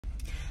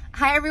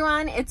Hi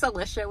everyone, it's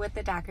Alicia with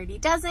the Dougherty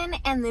Dozen,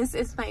 and this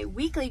is my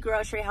weekly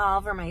grocery haul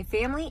for my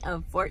family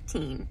of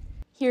 14.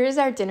 Here is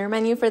our dinner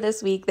menu for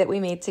this week that we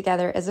made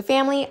together as a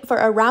family. For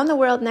Around the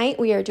World night,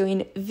 we are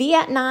doing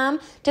Vietnam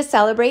to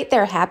celebrate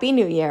their Happy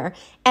New Year.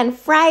 And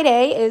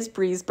Friday is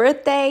Bree's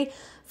birthday.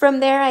 From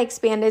there, I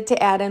expanded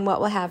to add in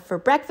what we'll have for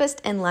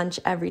breakfast and lunch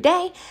every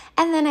day.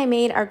 And then I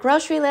made our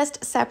grocery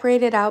list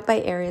separated out by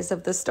areas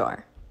of the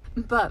store.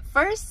 But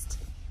first,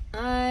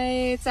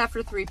 it's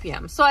after 3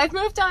 p.m. So I've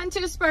moved on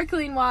to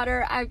sparkling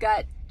water. I've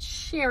got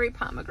cherry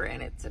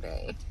pomegranate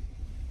today.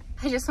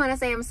 I just want to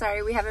say I'm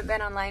sorry we haven't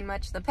been online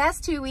much the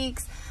past 2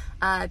 weeks.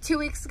 2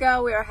 weeks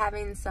ago we were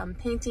having some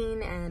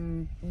painting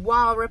and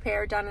wall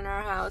repair done in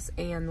our house,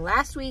 and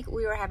last week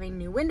we were having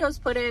new windows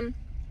put in.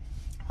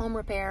 Home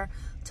repair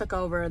took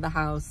over the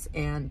house,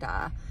 and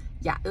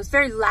yeah, it was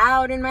very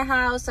loud in my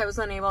house. I was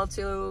unable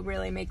to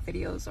really make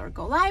videos or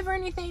go live or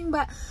anything,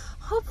 but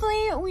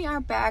hopefully we are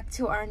back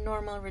to our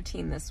normal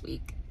routine this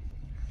week.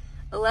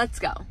 Let's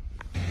go.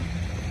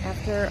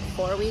 After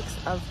 4 weeks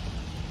of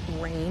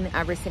rain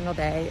every single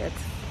day,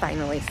 it's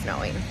finally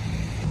snowing.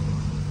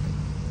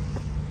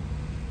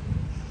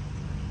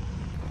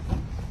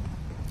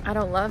 I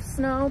don't love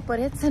snow, but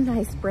it's a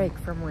nice break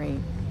from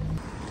rain.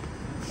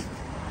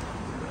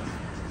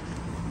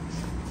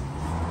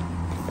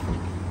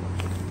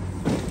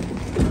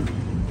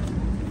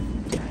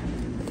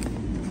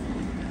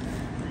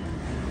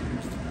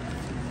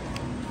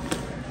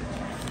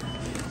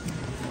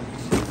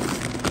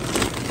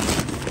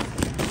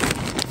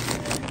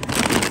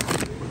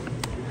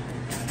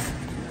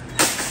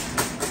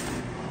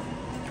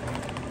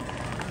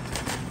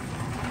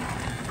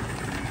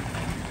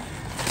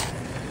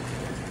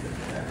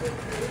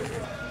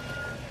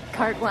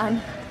 Part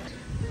one.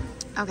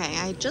 Okay,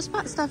 I just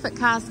bought stuff at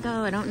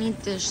Costco. I don't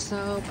need dish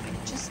soap.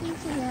 I just need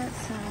to get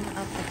some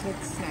of the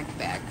kids' snack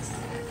bags,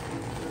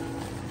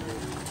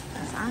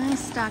 because I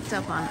stocked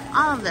up on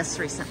all of this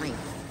recently.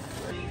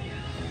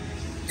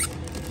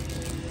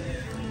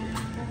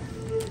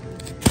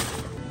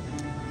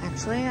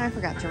 Actually, I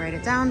forgot to write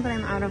it down, but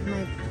I'm out of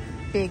my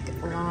big,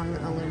 long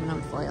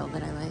aluminum foil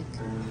that I like.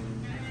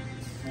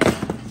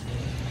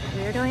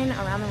 We're doing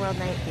Around the World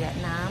Night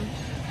Vietnam.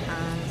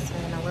 So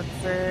I'm gonna look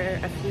for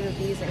a few of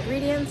these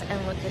ingredients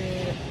and look in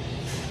the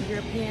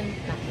European,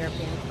 not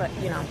European, but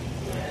you know,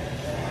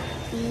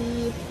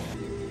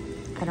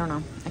 I don't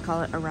know, I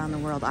call it Around the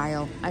World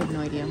aisle. I have no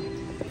idea.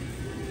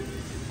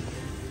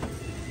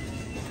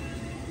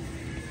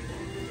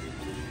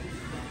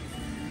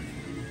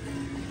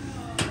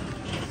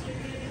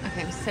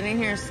 Okay, I'm sitting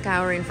here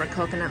scouring for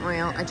coconut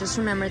oil. I just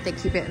remembered they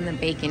keep it in the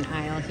baking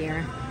aisle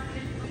here.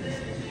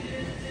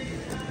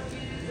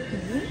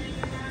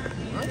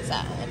 What's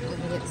that? We're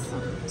gonna get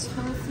some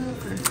tofu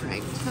for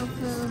fried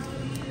tofu.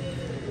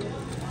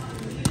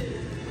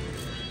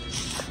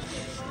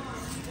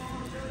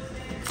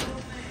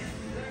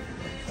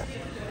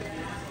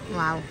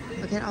 Wow,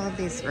 look at all of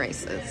these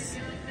rices.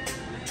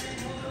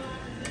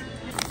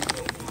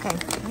 Okay,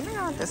 I'm gonna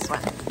go with this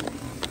one.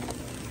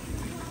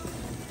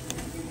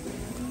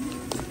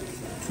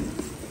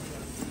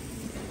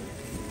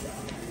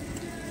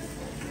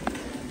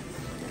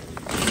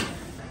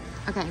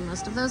 Okay,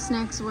 most of those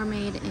snacks were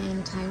made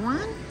in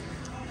Taiwan.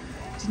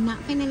 Did not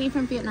find any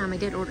from Vietnam. I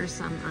did order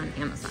some on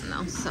Amazon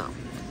though. So,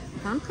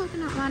 found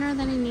coconut water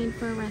that I need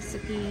for a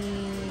recipe.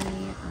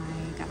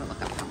 I gotta look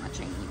up how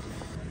much I need.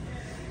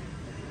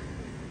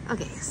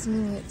 Okay, so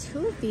I'm gonna get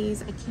 2 of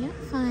these. I can't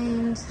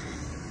find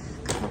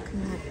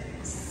coconut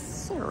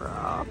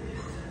syrup.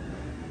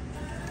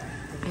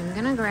 I'm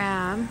gonna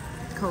grab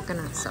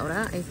coconut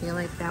soda. I feel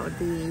like that would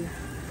be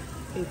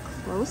a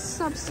close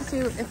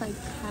substitute if I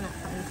cannot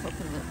find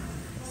coconut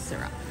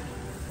syrup.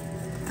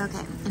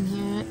 Okay, and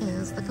here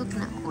is the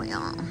coconut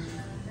oil.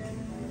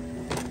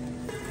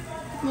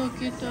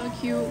 Look at the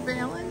cute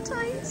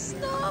Valentine's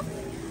stuff.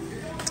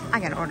 I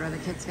gotta order the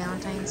kids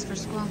Valentine's for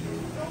school.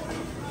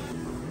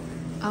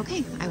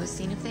 Okay, I was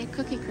seeing if they had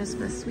Cookie Crisp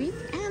this week,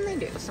 and they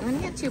do. So I'm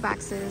gonna get 2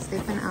 boxes.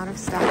 They've been out of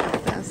stock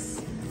of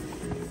this.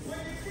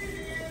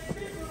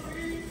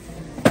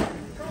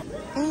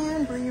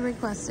 And Bree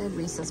requested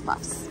Reese's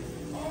Puffs.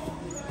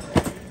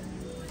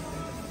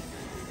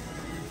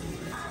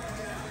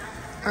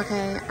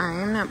 Okay, I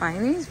am not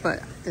buying these,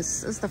 but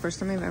this is the first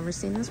time I've ever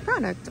seen this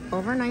product.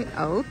 Overnight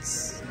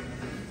oats,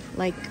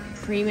 like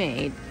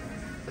pre-made.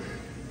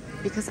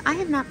 Because I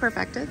have not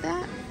perfected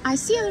that. I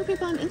see other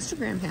people on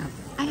Instagram have.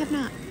 I have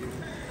not.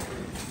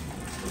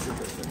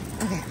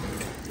 Okay.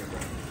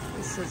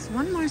 This is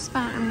one more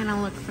spot I'm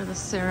gonna look for the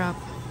syrup.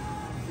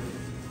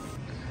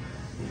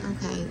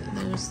 Okay,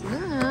 there's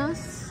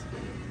this.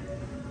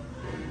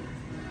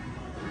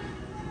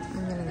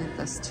 I'm gonna get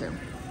this too.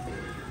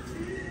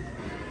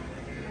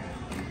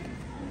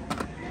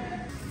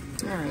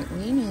 All right,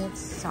 we need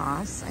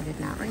sauce. I did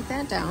not write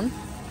that down,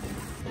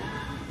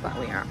 but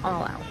we are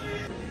all out.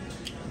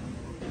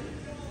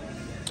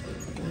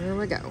 Here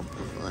we go.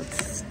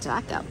 Let's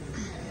stock up.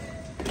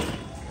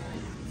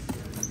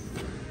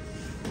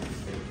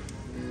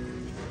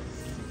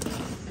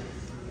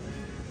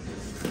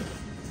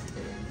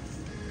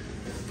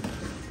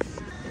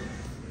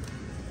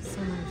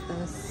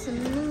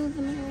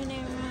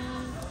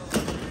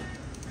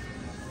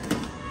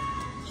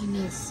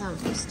 need some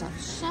for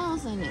stuffed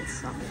shells. I need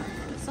some for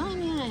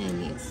lasagna. I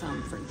need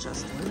some for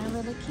just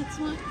whenever the kids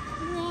want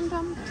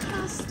random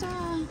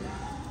pasta.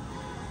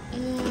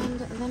 And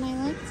then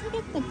I like to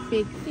get the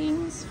big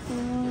things for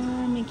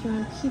make your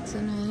own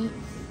pizza night.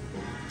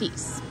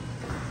 These.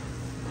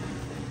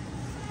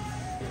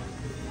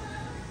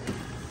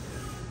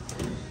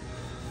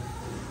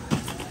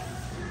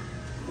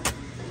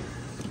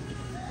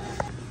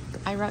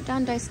 I wrote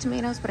down diced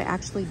tomatoes, but I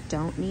actually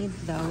don't need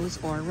those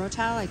or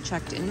Rotel. I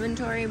checked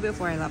inventory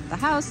before I left the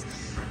house,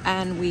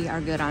 and we are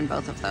good on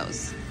both of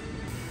those.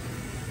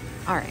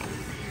 All right,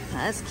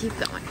 let's keep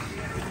going.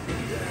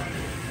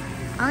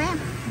 Okay,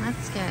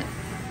 let's get,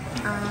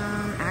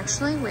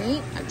 actually,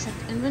 wait, I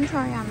checked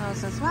inventory on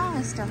those as well.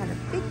 I still had a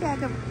big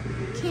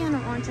can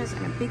of oranges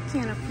and a big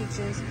can of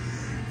peaches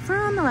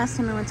from the last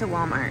time I went to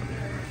Walmart.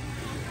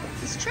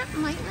 This trip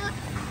might not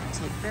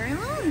take very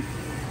long.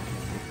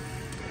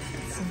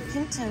 Some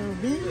pinto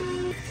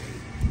beans.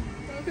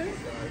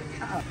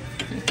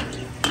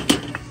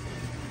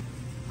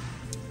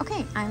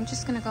 Okay, I'm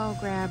just gonna go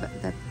grab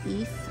the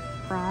beef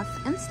broth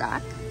and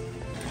stock.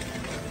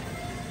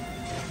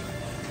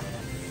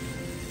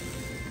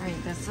 All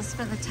right, this is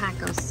for the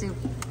taco soup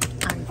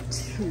on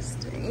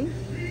Tuesday.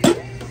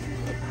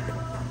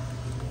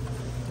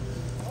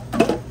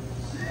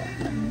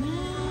 And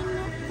then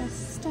the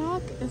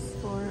stock is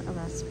for a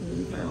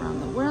recipe for around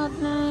the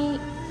world night.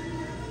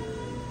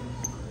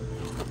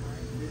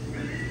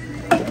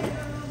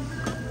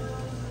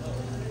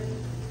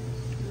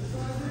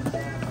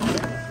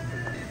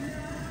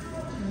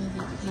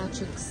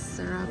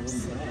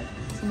 Syrups.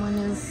 Someone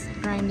is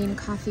grinding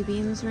coffee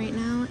beans right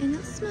now and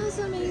it smells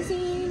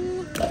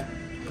amazing.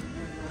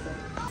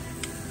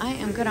 I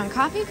am good on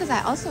coffee because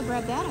I also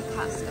grabbed that at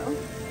Costco.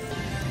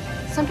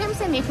 Sometimes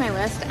I make my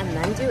list and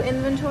then do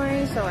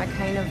inventory, so I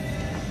kind of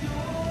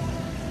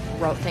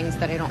wrote things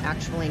that I don't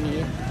actually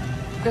need.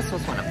 This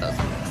was one of those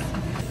things.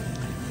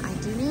 I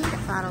do need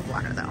bottled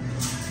water though.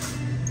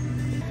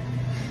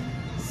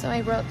 So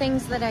I wrote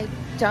things that I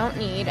don't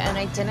need, and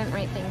I didn't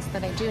write things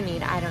that I do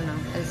need. I don't know.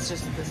 It's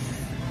just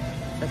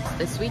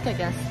this week, I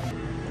guess.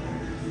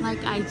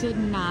 Like, I did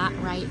not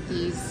write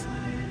these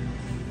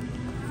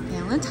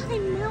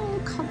Valentine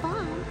milk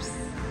kebabs.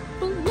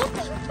 But look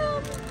at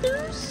them.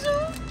 They're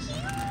so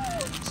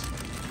cute.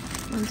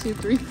 1, 2,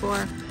 3, 4,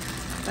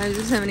 5,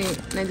 6, 7, 8,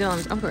 9, 10,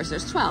 11. Of course,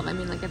 there's 12. I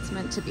mean, like, it's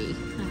meant to be.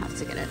 I have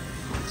to get it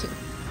too.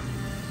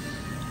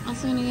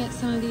 Also gonna get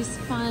some of these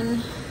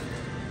fun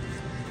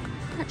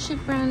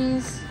heart-shaped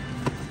brownies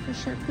for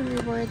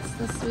charcuterie boards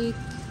this week.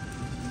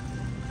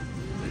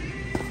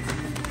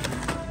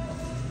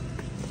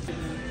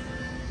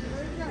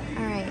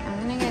 Alright, I'm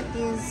gonna get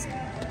these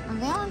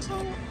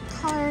Valentine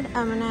colored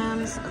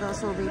M&Ms.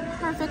 Those will be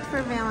perfect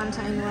for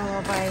Valentine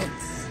Rollo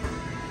Bites.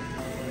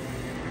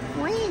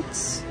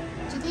 Wait,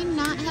 do they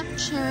not have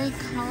cherry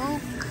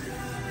Coke?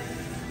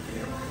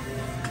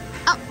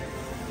 Oh,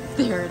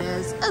 there it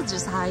is. It's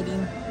just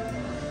hiding.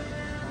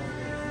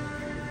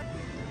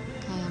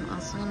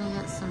 I'm gonna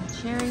get some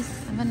cherry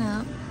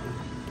 7-Up.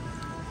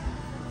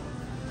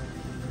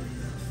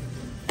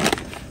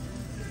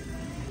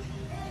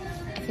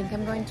 I think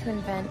I'm going to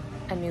invent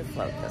a new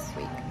float this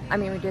week. I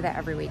mean, we do that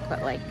every week,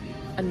 but like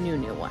a new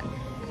one.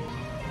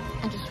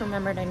 I just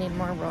remembered I need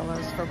more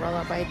Rollos for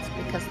Rollo Bites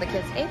because the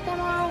kids ate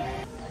them all.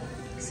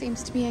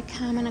 Seems to be a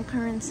common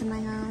occurrence in my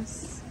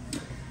house.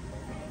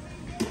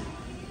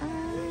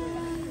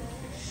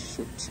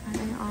 Shoot, are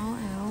they all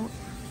out?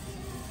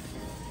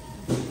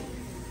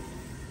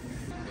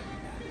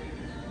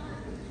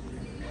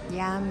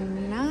 Yeah,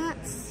 I'm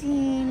not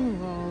seeing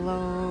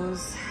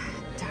Rollos.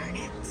 Darn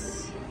it.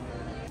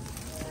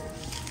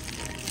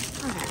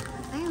 Okay,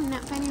 I am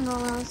not finding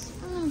Rollos.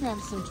 I'm gonna grab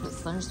some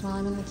Twizzlers while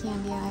I'm in the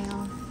candy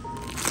aisle.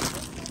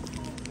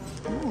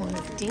 Oh,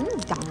 ding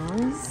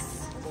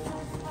dongs.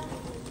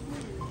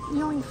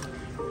 Yoink.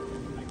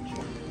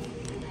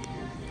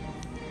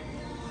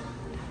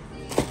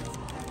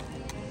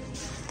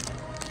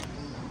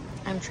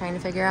 I'm trying to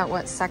figure out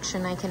what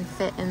section I can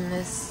fit in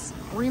this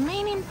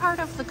remaining part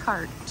of the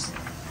cart.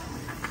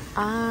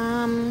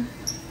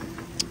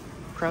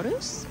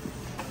 Produce?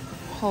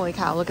 Holy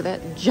cow, look at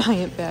that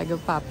giant bag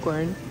of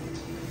popcorn.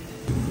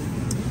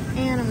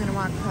 And I'm gonna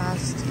walk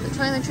past the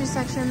toiletry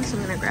section, so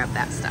I'm gonna grab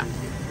that stuff.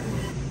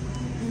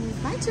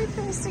 And my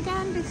toothpaste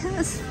again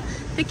because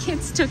the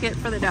kids took it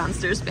for the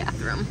downstairs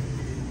bathroom.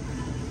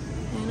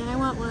 And I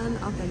want one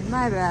up in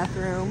my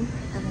bathroom.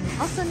 And I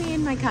also need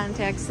my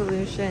contact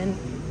solution.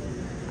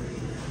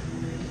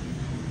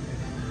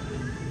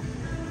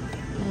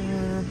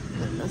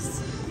 This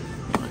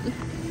one.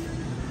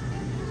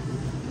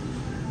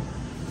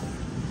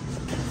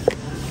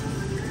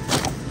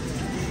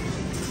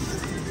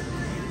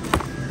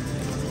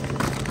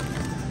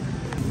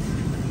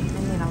 I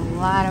need a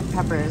lot of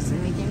peppers.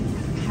 I'm making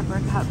pepper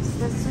cups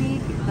this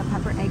week, the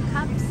pepper egg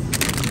cups.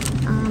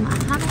 I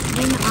have it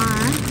in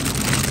our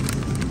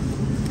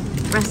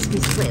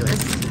recipes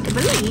playlist, I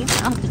believe.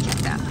 I'll have to check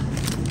that.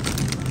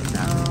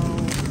 So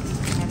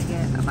I had to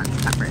get a bunch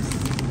of peppers.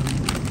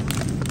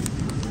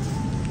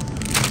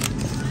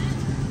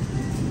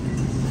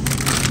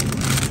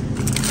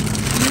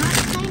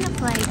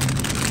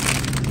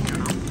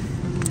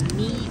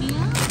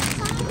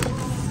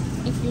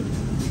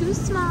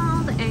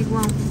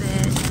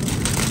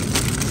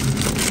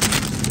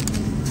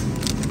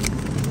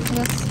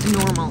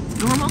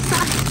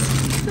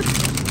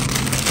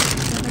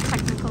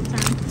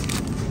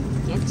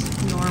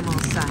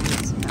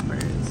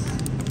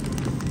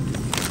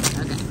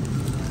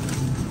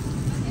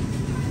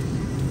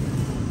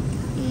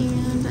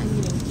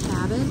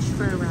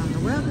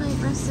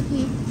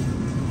 recipe.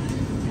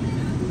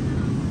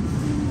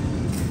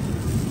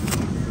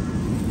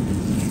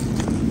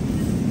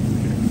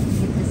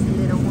 Get this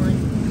little one.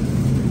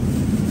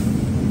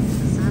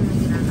 So I'm gonna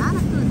get a lot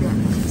of food then,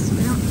 so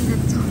we don't need a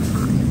ton.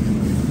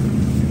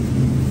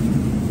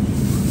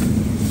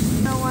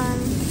 No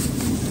one.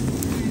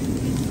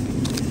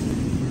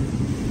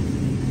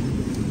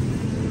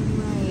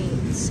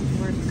 Right,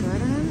 we're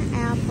good on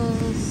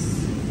apples.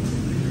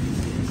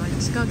 I'm going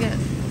to go get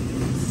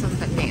some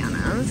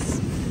bananas.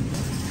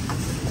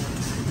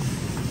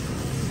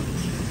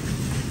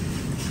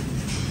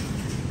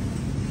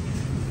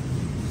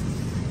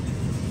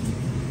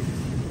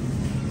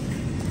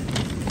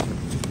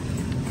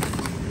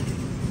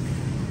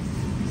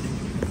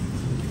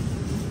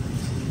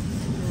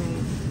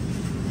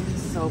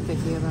 So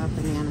picky about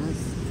bananas.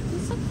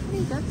 These look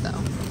pretty good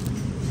though.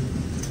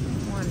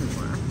 One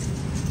more.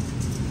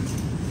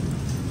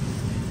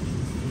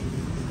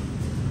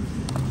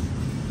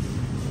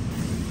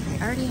 I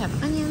already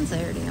have onions,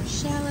 I already have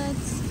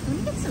shallots. Let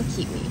me get some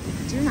kiwi.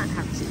 I do not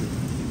have kiwi.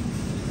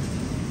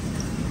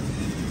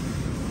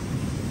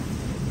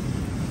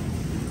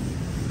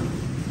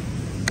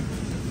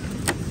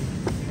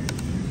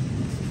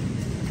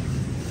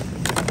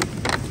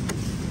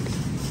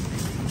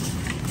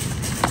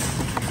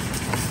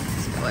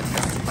 Put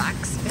this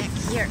box back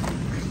here.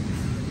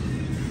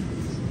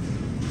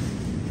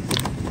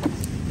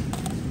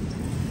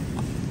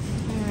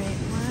 Alright,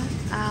 what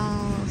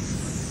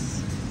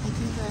else? I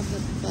can grab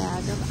a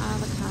bag of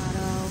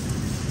avocado.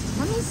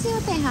 Let me see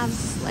what they have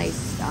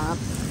sliced up.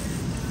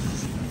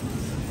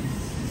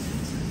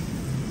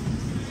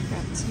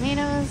 Grab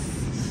tomatoes.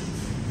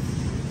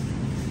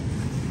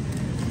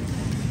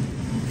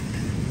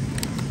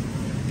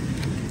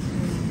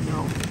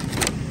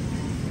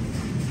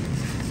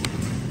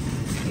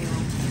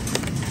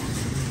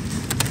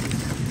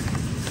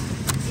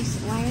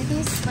 Why are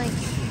these like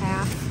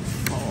half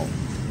full?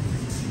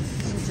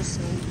 Is it just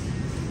me?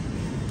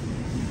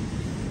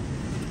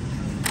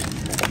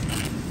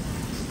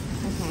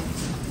 Okay,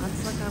 let's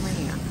look over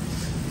here.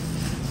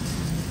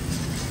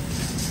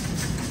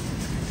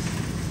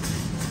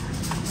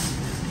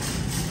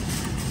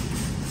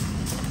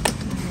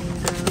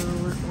 Mango,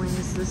 when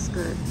is this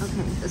good?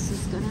 Okay, this is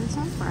good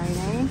until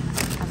Friday.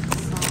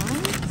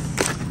 Excellent.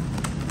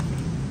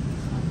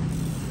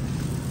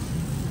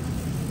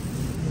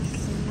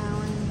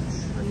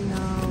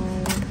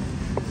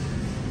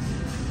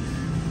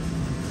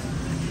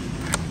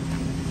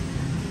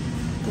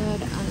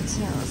 Good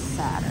until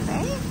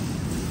Saturday.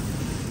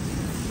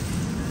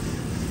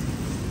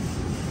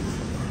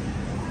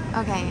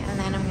 Okay, and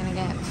then I'm gonna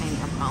get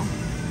pineapple.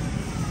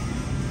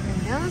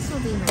 And those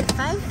will be my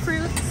 5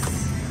 fruits.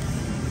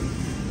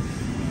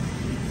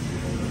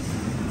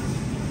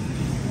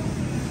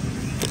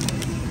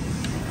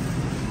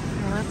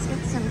 Now let's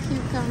get some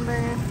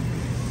cucumber,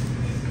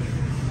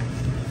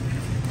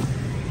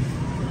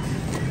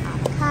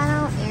 avocado,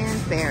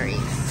 and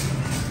berries.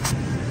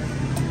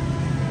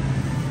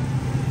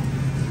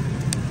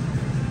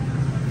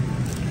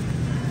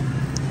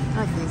 I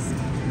like these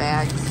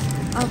bags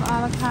of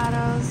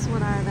avocados.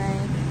 What are they?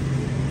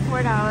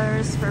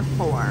 $4 for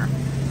 4.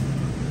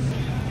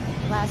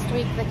 Last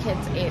week the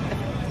kids ate the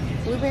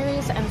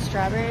blueberries and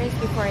strawberries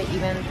before I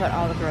even put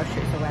all the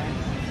groceries away.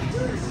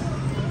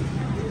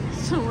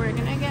 So we're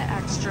gonna get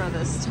extra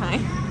this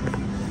time.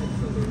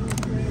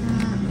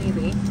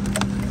 Maybe.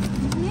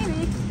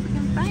 Maybe. We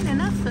can find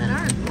enough that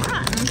aren't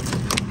rotten.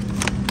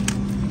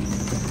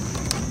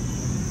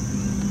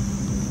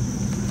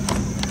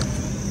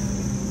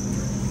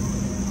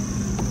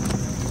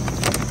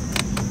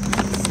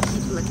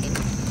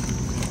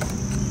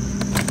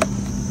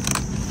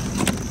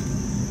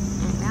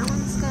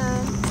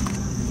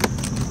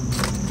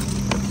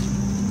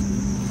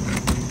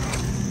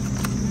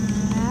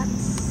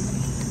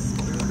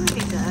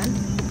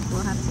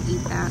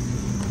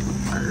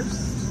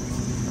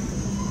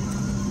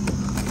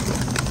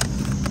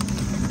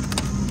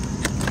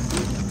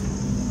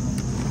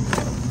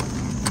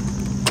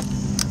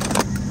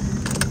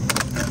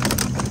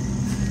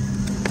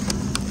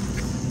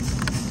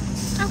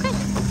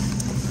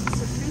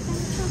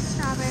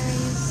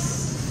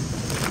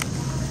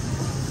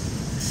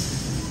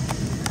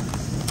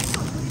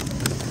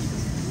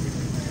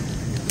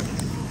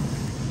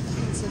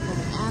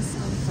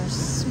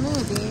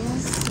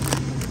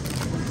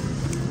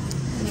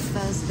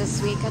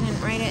 This week. I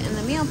didn't write it in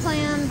the meal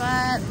plan,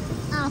 but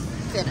I'll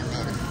fit them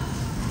in.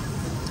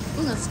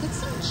 Ooh, let's get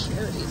some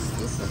cherries.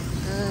 These look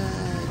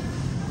good.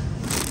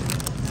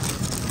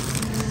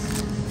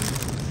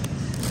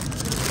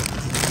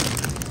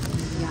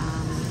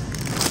 Yum.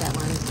 That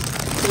one.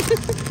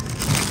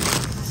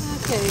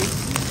 Okay.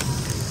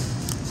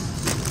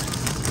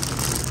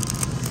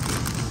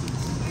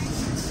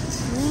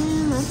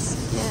 And let's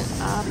get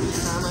a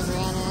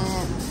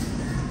pomegranate.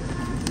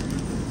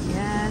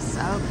 Yes,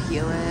 I'll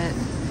peel it.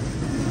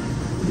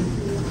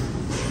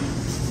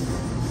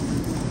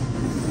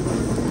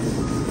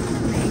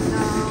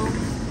 Mango.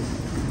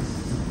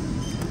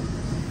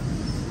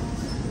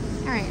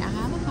 Alright, I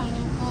have a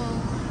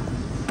pineapple.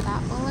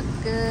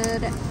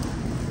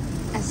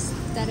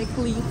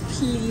 aesthetically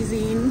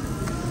pleasing.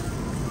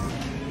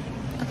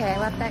 Okay, I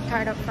left that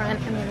cart up front.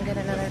 I'm gonna get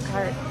another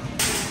cart.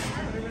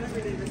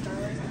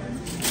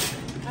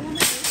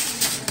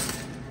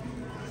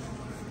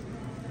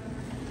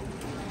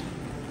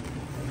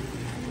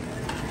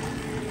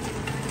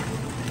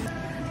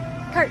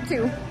 Cart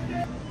 2. All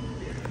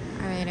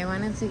right, I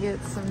wanted to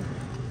get some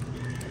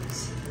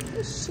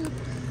tissue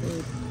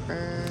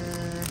paper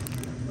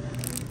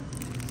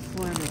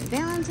for my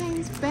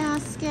Valentine's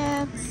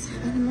baskets.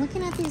 And I'm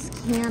looking at these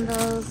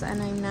candles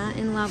and I'm not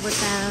in love with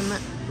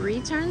them.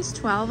 Brie turns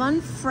 12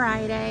 on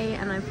Friday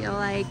and I feel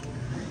like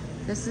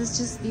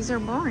these are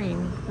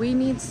boring. We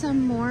need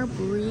some more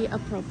Brie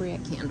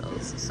appropriate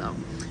candles. So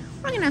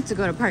we're gonna have to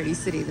go to Party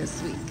City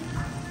this week.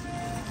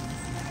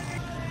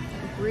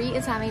 Brie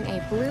is having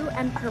a blue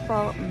and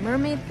purple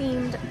mermaid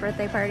themed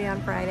birthday party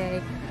on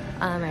Friday.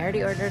 I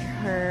already ordered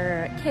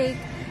her cake.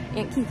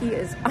 Aunt Kiki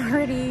is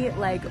already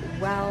like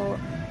well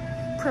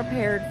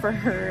prepared for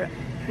her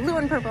blue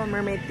and purple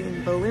mermaid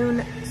themed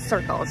balloon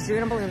circle. She's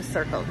doing a balloon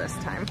circle this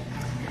time.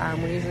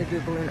 We usually do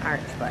balloon arch,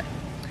 but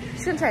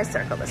she's gonna try a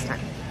circle this time.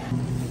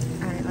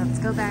 All right, let's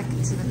go back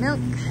to the milk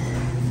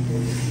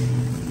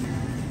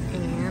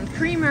and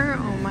creamer.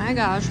 Oh my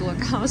gosh,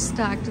 look how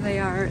stacked they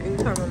are in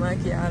caramel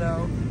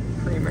macchiato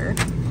creamer.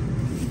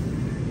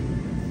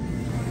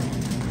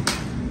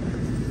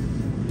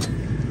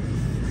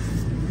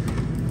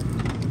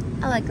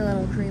 I like a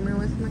little creamer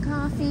with my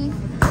coffee.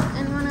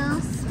 Anyone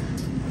else?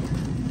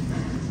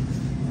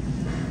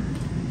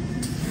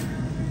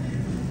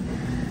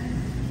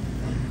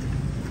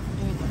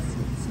 Let's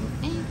get some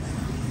eggs.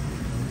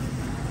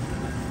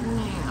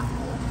 Now,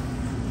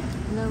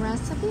 the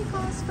recipe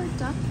calls for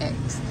duck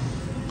eggs.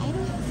 I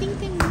don't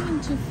think I'm going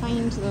to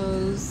find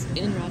those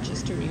in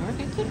Rochester, New York.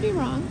 I could be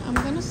wrong. I'm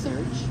gonna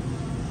search.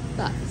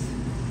 But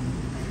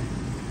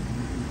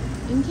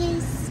in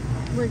case,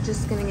 we're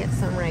just gonna get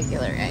some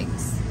regular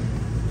eggs.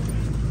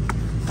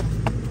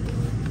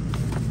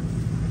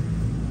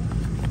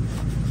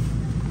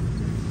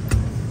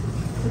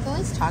 We've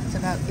always talked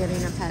about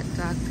getting a pet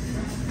duck.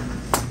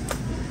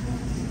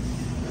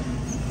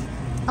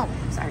 Oh,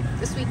 sorry.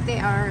 This week they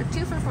are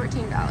 2 for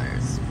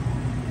 $14.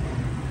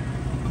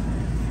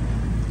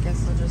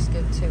 Guess I'll just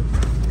get 2.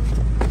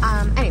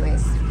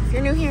 Anyways, if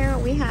you're new here,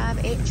 we have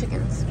 8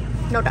 chickens.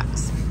 No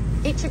ducks.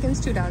 8 chickens,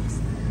 2 dogs.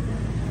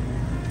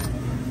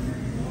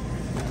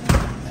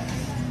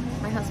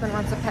 My husband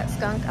wants a pet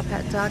skunk, a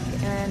pet duck,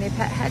 and a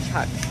pet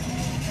hedgehog.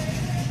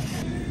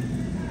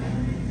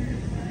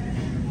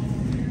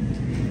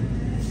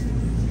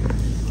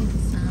 Get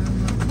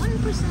some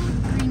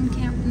 1% cream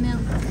camp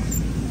milk.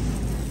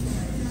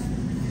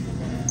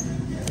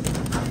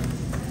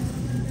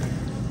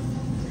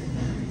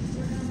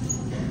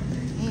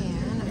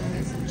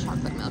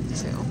 Too.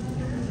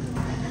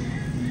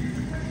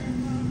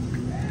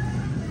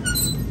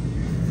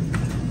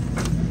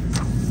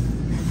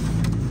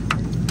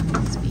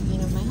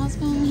 Speaking of my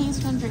husband, he's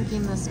been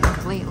drinking this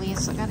milk lately,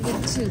 so I gotta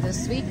get 2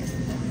 this week.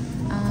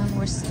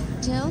 We're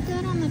still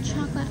good on the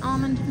chocolate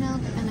almond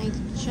milk, and I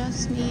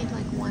just need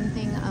like 1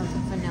 thing of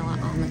vanilla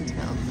almond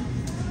milk.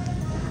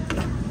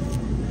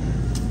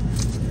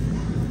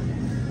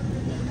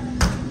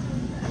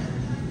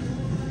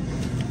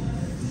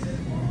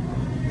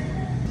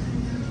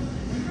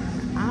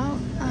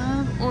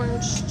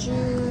 Orange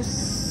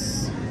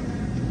juice. I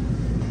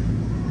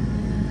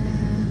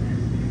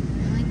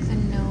like the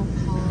no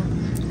pulp.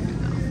 There we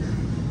go.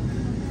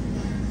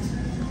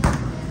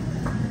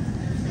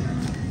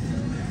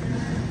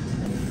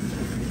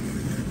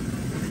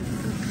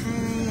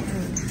 Okay,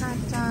 and hot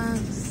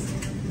dogs.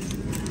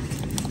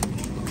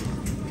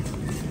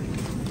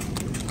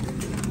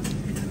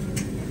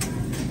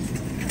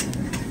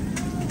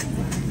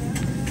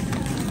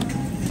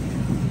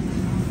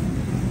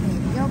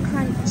 Yo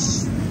crunch.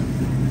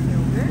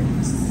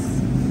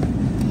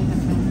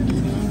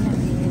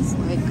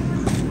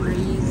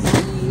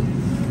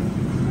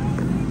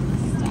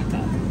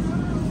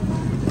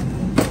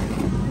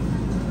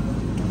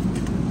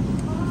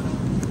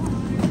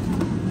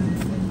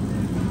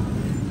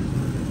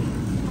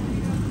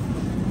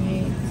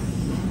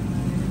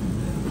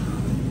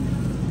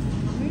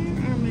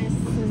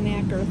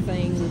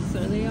 Things.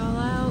 Are they all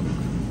out?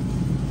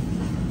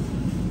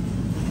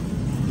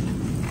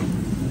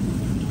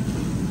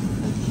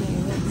 Okay,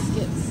 let's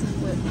get some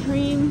whipped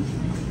cream.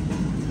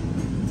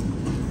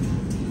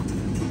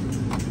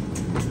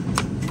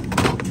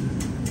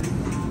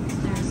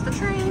 There's the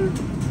train.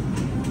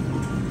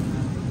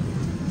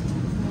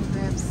 I'll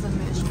grab some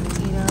mashed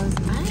potatoes.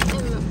 I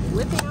am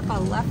whipping up a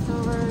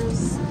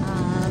leftovers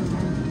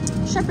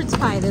shepherd's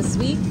pie this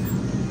week.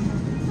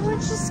 We're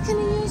just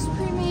gonna use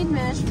pre-made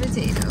mashed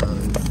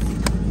potatoes.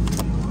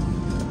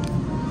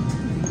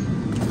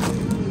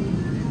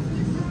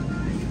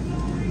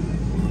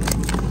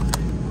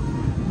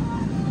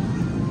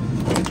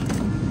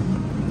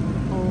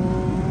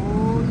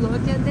 Oh,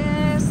 look at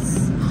this.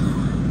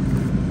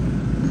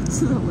 It's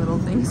the little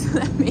things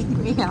that make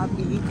me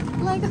happy.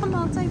 Like a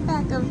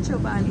multi-pack of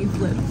Chobani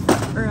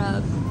flips, or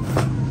a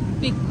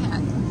big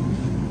pack.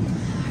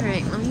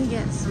 Alright, let me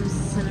get some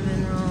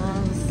cinnamon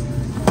rolls.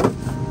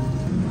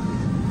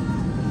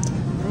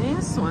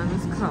 This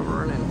one's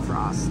covered in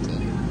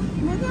frosting.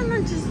 Maybe I'm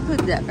gonna just put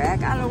that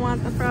back. I don't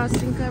want the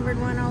frosting covered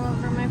one all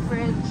over my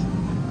fridge.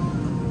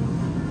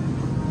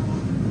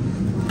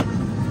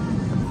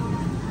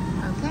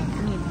 Okay,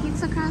 I need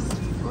pizza crust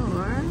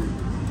or...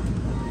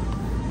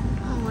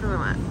 oh, what do I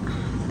want?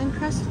 Thin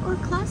crust or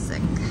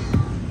classic?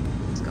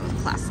 Let's go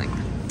with classic.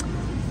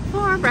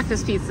 4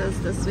 breakfast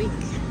pizzas this week.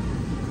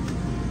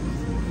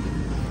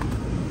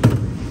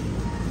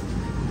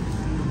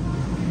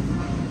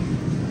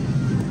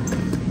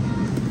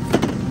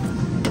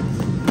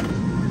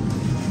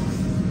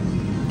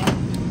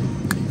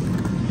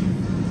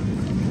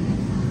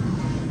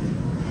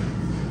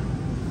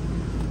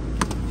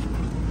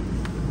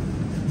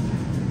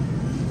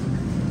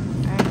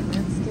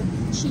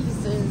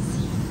 Cheeses.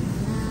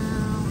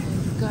 Now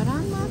I'm good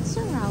on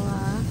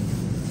mozzarella.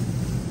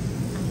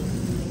 I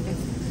need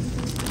Mexican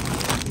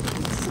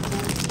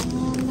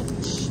and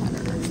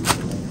cheddar.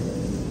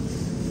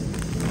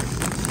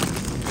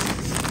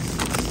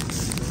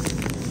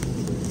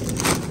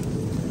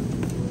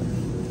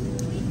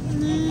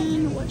 And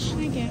then what should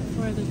I get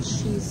for the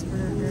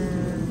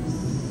cheeseburgers?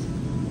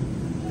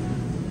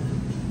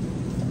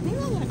 Maybe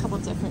I'll get a couple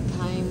different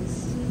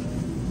kinds.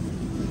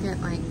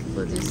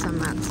 We'll do some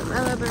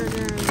mozzarella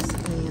burgers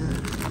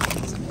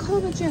and some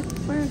Kovacic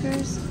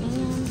burgers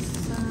and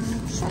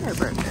some cheddar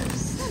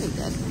burgers. That'll be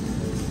good.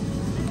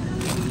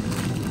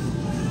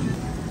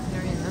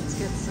 Alright, let's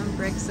get some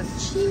bricks of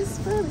cheese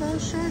for the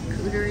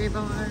charcuterie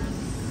board.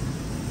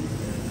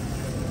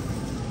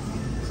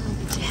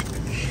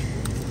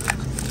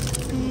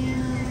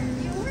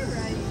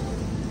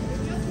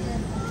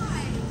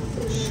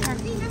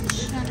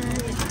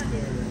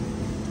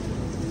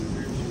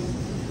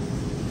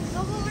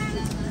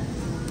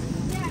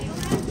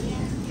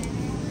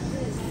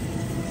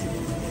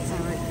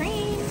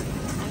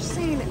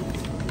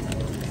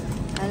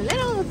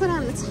 Put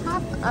on the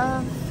top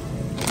of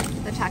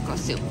the taco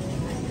soup.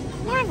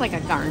 More of like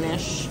a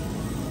garnish.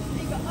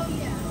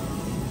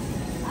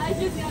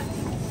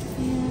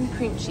 And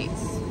cream cheese.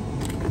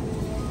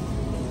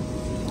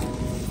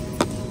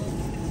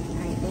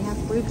 Alright, they have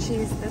blue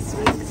cheese this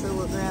week, so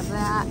we'll grab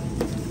that.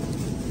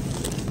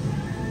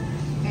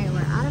 Okay,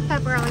 we're out of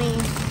pepperoni.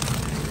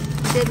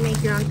 Did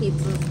make your own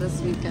pizzas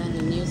this weekend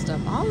and used up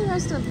all the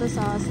rest of the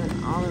sauce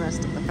and all the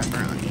rest of the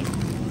pepperoni.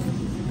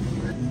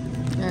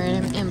 Alright,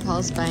 I'm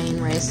impulse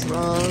buying rice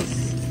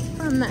rolls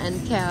from the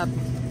end cap.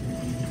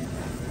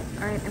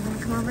 Alright, I'm going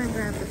to come over and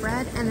grab the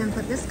bread and then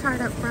put this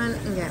cart up front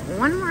and get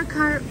one more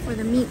cart for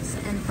the meats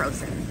and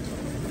frozen.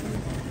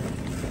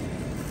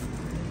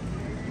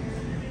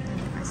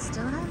 I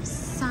still have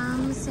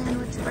some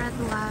sandwich bread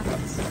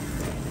left.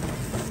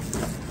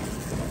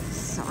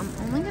 So I'm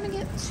only going to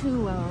get 2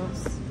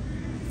 loaves.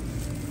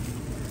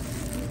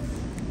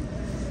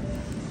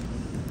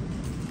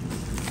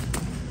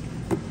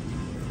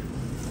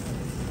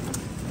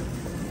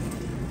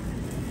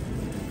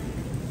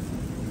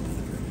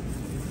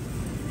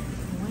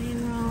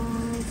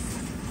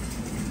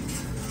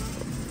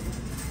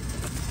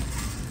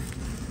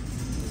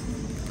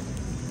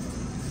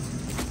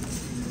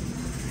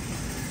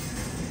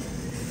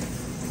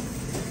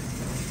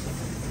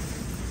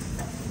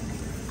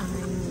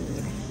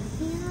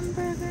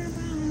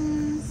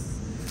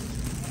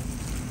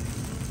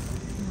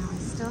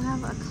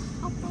 Have a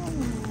couple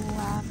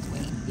left.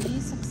 Wait,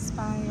 these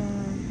expire.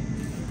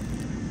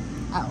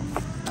 Oh,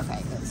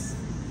 okay,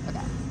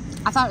 okay.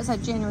 I thought it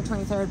said January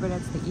 23rd, but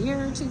it's the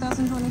year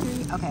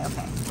 2023. Okay,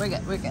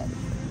 we're good.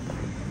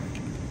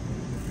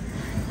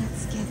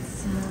 Let's get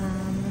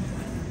some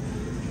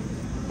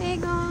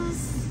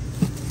bagels.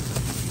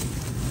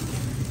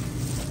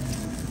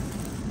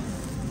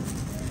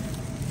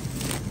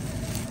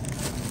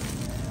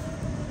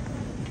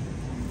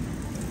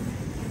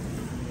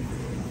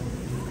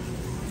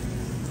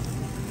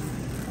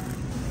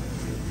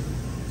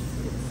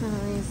 Some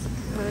of these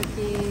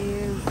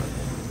cookies.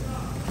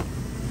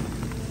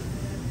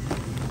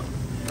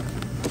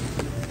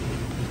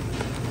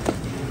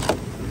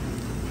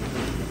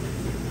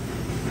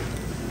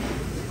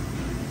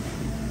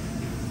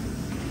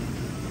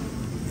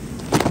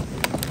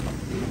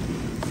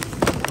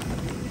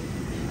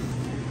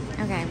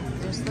 Okay,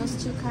 there's those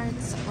 2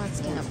 carts.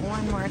 Let's get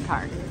one more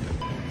cart.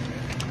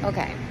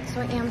 Okay, so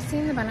I am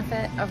seeing the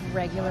benefit of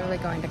regularly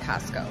going to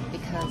Costco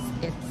because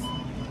it's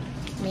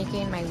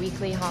making my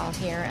weekly haul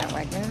here at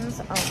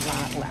Wegmans a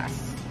lot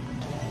less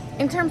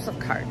in terms of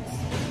carts.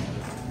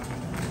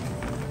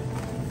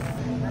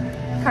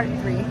 Cart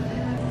 3.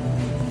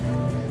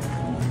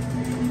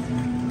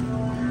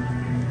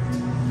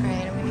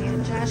 Alright, I'm gonna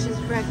get Josh's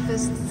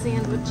breakfast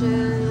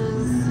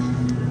sandwiches.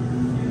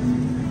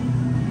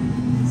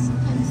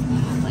 Sometimes they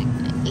have like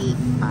an 8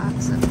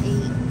 box of 8.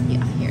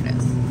 Yeah, here it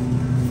is.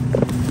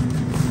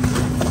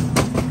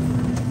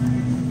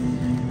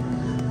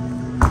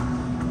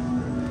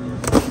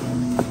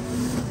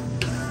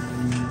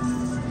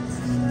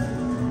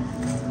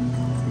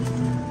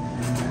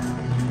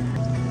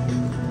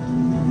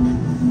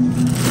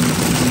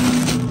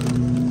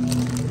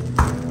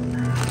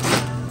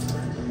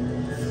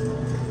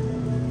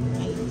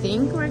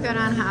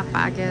 on Hot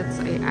Pockets.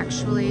 I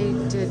actually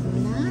did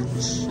not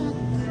check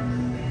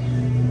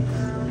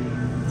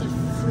the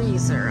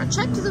freezer. I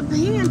checked the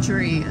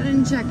pantry. I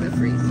didn't check the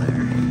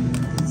freezer.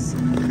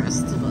 Some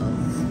Crustables.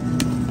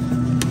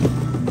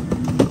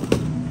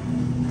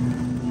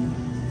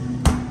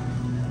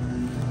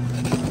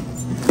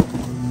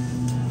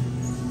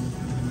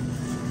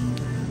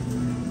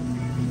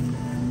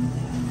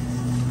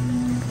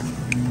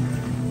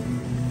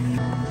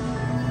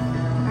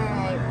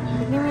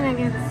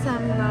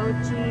 Some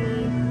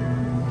mochi.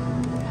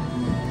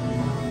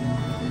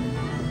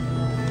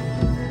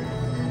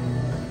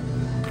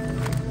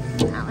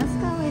 Now let's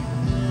go with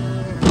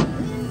the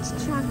mint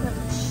chocolate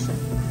chip.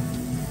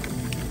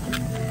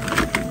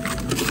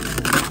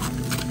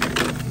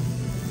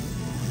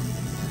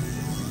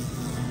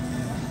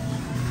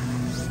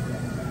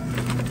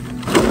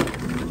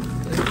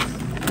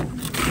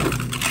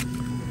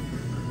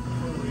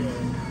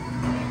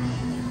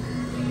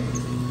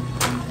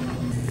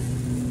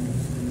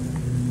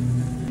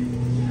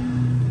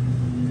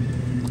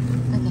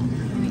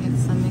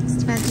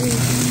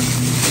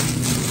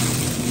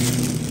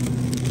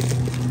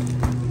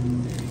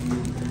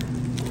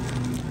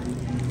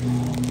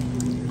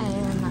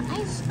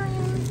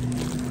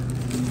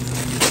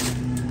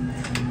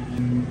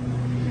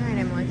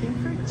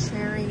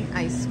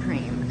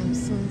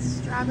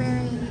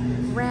 Strawberry,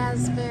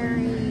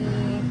 raspberry,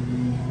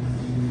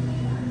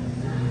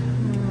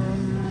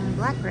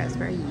 black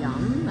raspberry,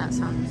 yum. That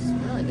sounds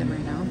really good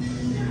right now.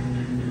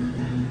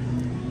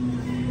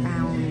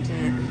 Found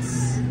it.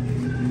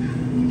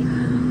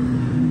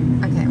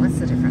 Okay, what's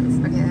the difference?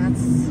 Okay,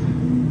 that's,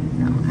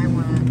 no, I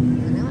want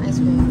vanilla ice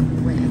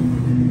cream with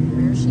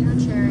maraschino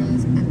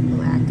cherries and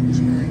black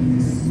cherry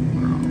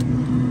swirl.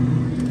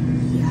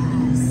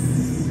 Yes.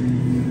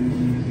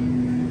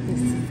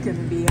 This is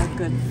gonna be a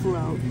good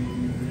float.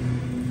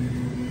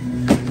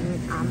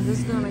 I'm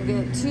just gonna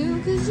get two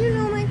because you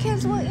know my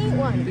kids will eat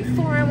one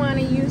before I want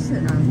to use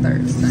it on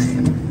Thursday.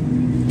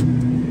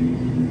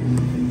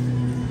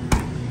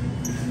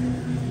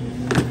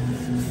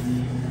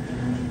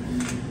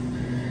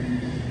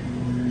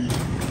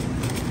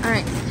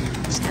 Alright,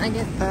 just gonna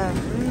get the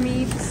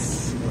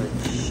meats,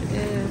 which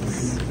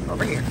is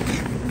over here.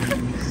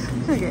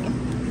 Okay.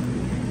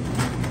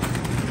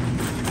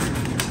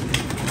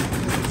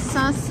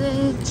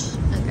 Sausage.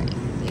 Okay,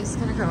 these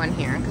gonna go in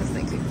here because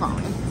they keep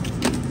falling.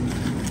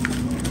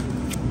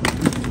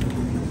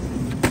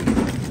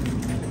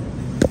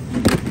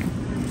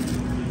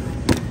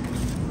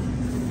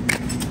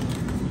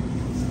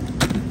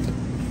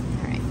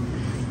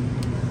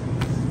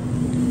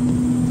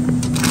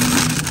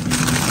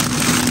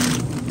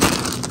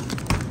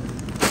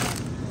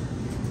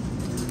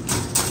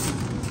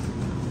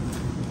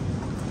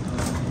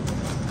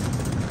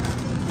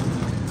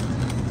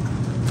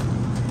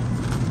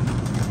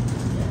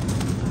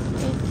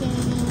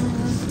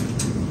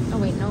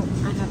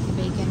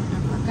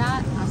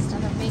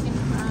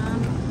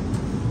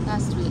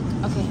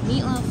 Okay,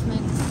 meatloaf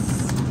mix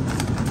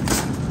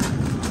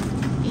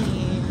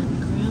and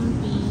ground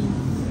beef.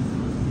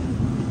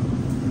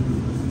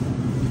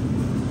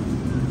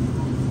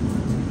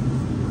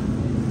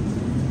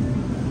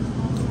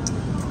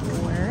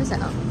 Where is it?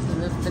 Oh, they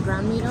moved the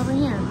ground meat over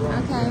here.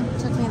 Okay,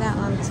 took me that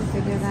long to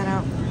figure that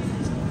out.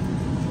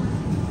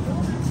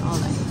 All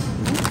right,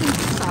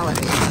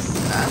 consolidate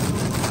stuff.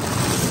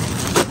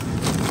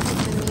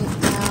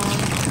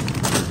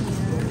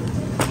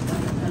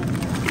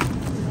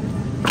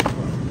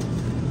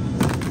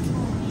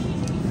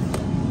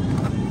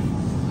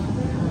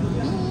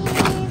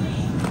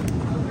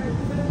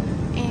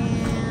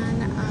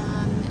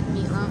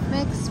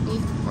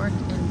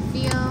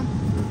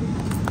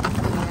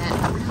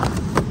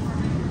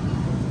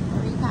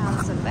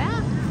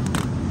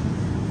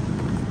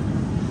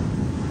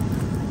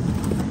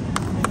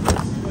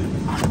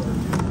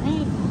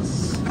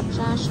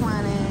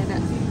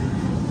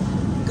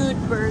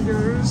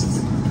 Burgers,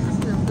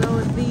 so go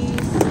with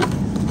these.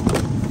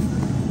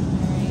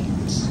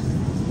 Alright,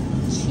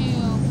 2,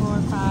 4,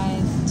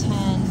 5,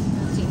 10,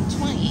 15,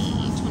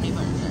 20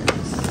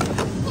 burgers. I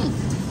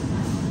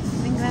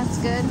think that's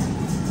good.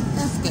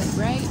 That's good,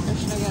 right? Or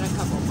should I get a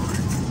couple more?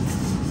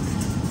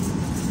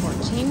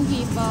 14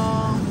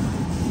 people,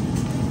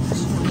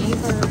 20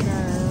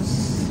 burgers.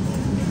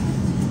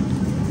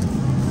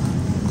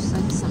 There's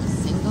like some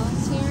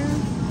singles here.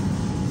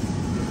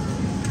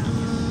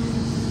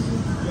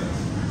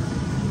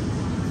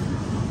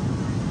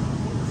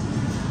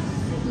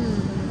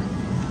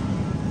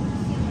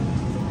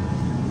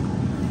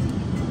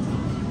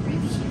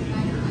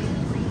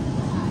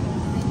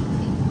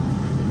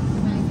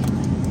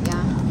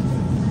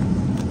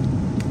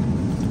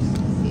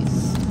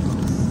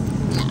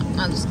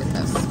 I'll just get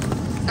this.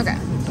 Okay.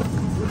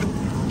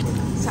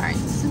 Sorry.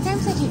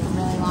 Sometimes I take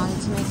really long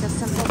to make a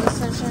simple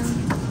decision.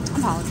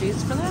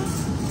 Apologies for that.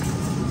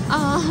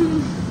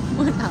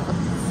 What else?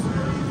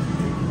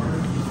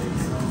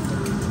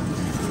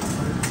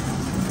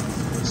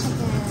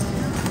 Chicken.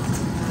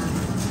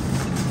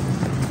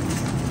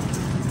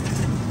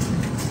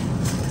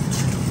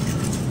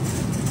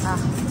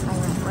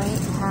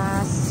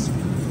 breast,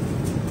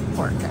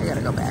 pork. I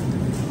gotta go back.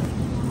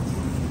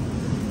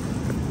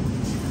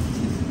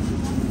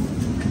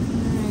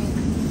 Alright.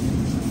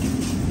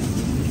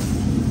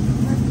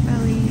 Pork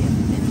belly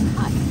and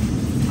cut.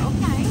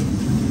 Okay.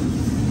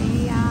 They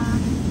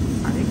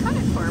already cut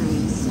it for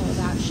me, so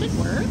that should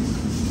work.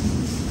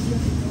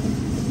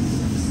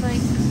 Looks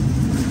like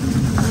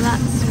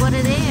that's what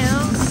it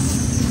is.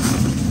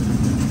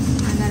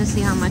 I gotta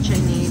see how much I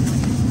need.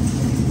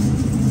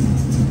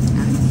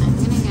 I'm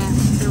gonna get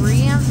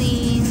 3 of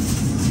these.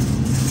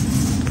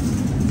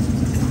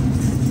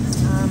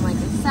 Like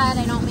I said,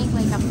 I don't make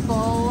like a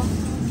full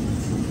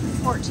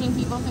 14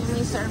 people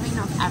family serving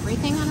of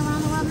everything on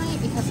Around the World Night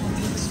because I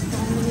make so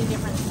many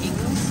different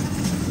things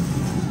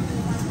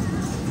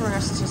for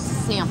us to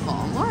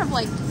sample. More of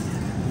like,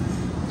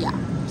 yeah,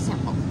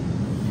 sample.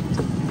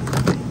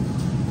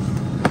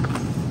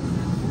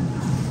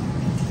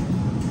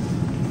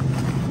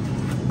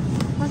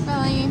 Pork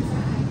belly.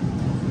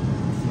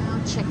 Now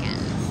chicken.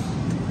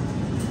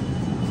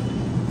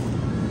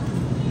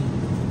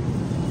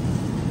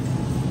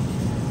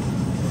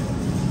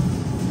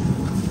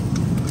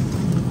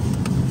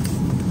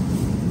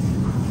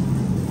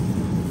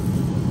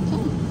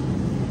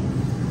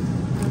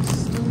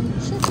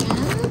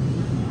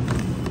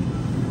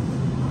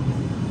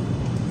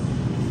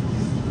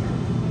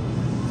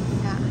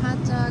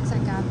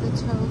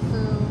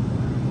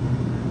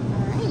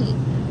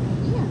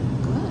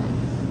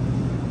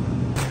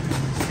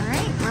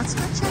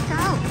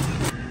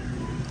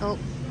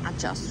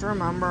 Just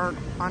remembered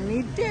I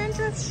need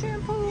dandruff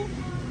shampoo.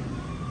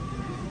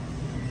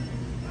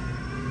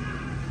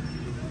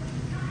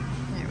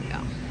 There we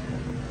go.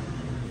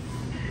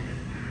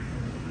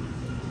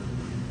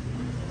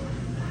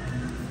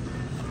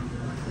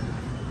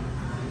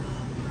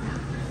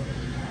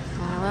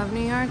 I love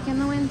New York in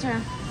the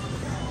winter.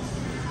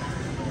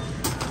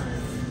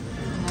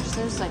 Gosh,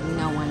 there's like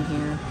no one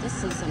here.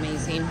 This is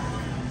amazing.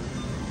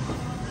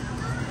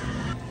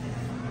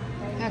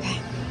 Okay.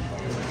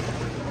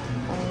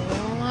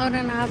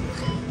 Loading up.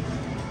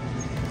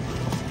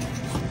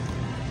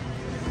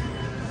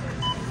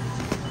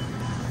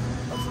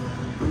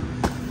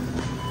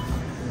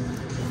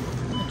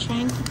 I'm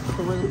trying to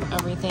group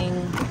everything,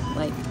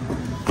 like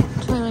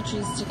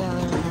toiletries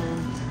together,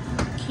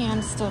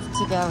 canned stuff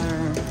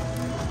together,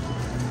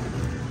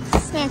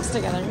 snacks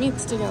together,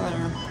 meats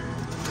together.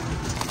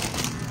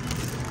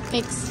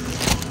 Makes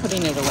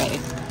putting it away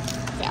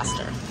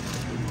faster.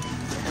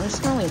 I'm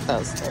just gonna leave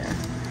those there.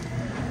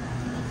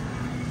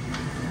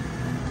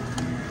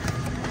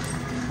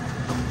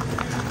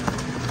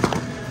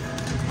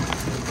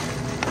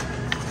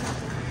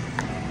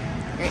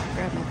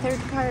 Grab my third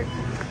cart.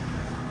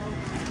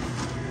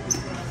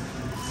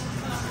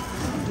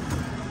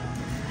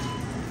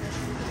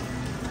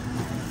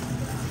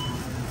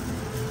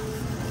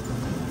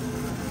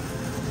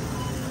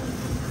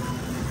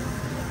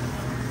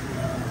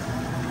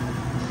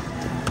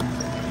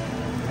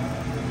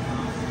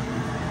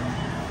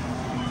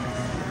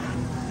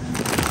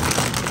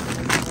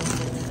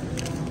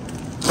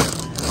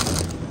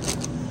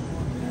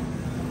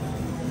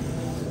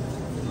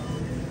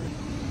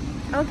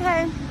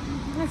 Okay.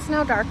 It's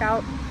now dark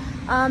out.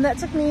 That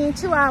took me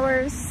 2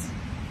 hours.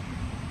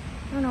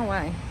 I don't know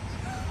why.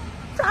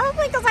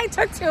 Probably because I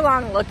took too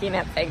long looking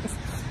at things.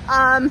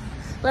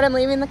 But I'm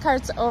leaving the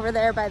carts over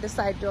there by the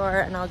side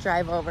door and I'll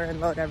drive over and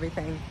load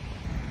everything.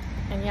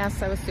 And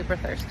yes, I was super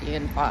thirsty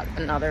and bought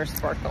another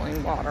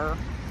sparkling water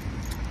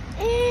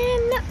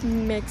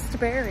in mixed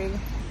berry.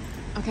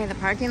 Okay, the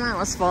parking lot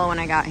was full when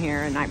I got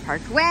here and I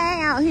parked way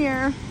out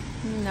here.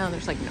 No,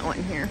 there's like no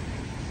one here.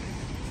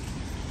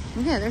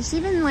 Okay, there's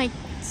even like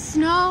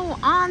snow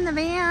on the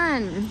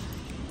van.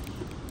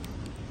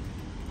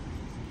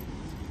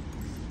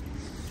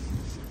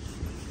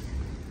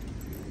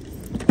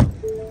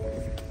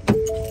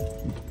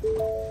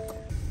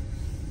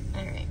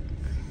 All right,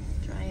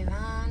 drive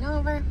on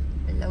over,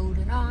 load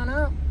it on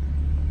up.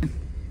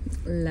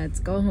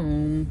 Let's go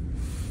home.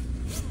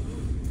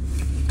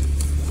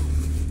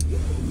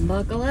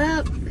 Buckle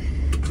up.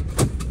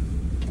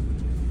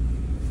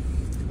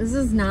 This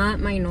is not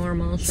my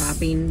normal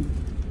shopping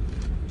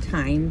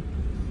time,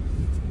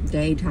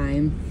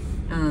 daytime.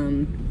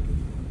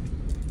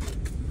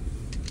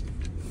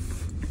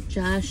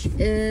 Josh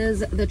is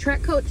the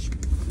track coach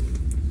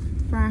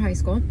for our high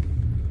school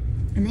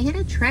and they had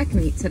a track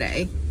meet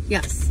today.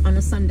 Yes, on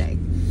a Sunday.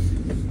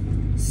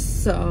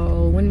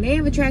 So when they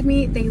have a track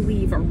meet, they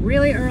leave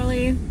really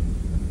early.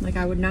 Like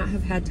I would not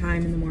have had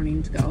time in the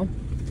morning to go.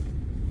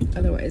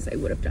 Otherwise I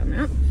would have done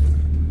that.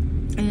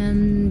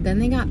 And then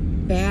they got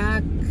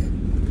back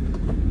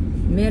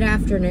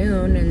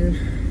mid-afternoon and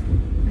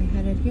I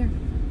headed here.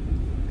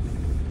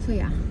 So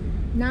yeah,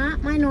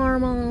 not my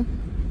normal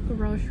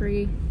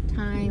grocery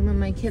time when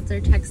my kids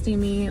are texting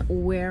me,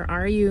 where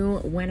are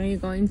you? When are you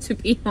going to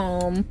be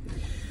home?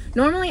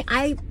 Normally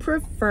I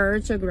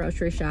prefer to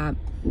grocery shop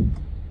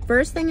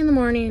first thing in the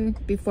morning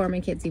before my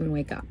kids even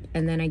wake up.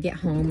 And then I get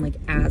home like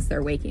as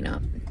they're waking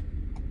up.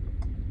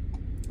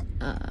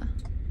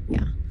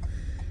 Yeah.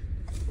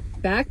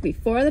 back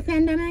before the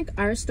pandemic,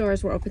 our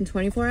stores were open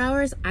 24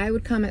 hours. I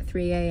would come at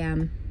 3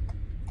 a.m.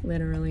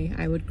 Literally.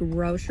 I would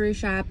grocery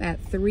shop at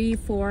 3,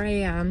 4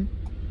 a.m.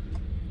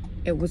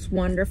 It was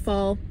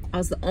wonderful. I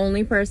was the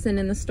only person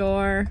in the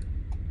store.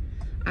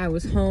 I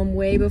was home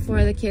way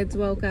before the kids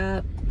woke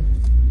up.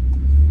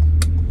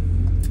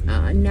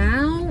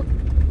 Now,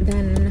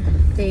 then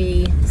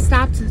they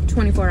stopped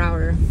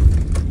 24-hour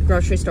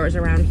grocery stores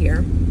around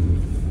here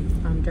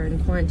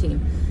during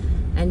quarantine.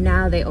 And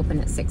now they open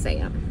at 6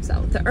 a.m.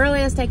 So the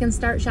earliest I can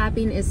start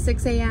shopping is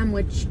 6 a.m.,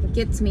 which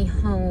gets me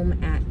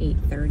home at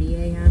 8:30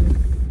 a.m.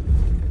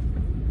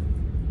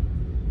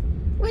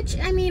 Which,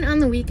 I mean, on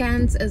the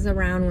weekends is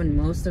around when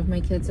most of my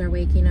kids are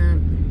waking up.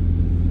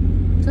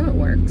 So it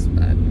works,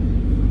 but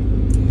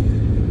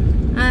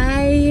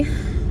I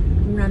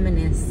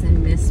reminisce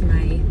and miss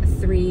my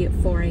 3,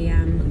 4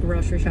 a.m.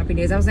 grocery shopping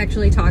days. I was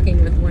actually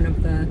talking with one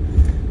of the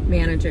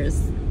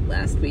managers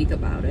last week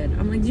about it.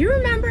 I'm like, do you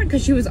remember?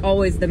 Because she was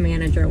always the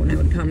manager when I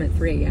would come at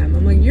 3 a.m.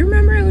 I'm like, you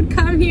remember I would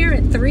come here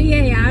at 3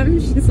 a.m.?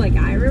 She's like,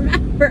 I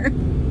remember.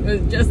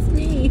 It was just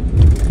me.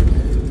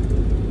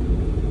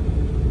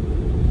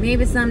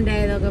 Maybe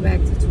someday they'll go back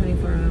to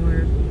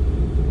 24-hour. I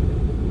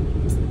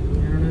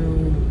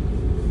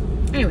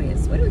don't know.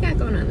 Anyways, what do we got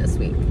going on this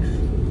week?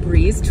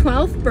 Bree's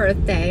 12th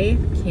birthday.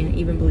 Can't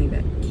even believe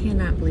it.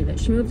 Cannot believe it.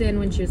 She moved in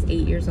when she was 8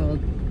 years old.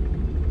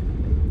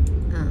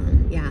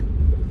 Yeah.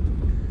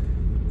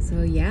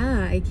 So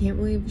yeah, I can't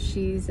believe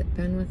she's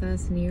been with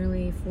us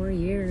nearly 4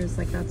 years.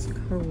 Like, that's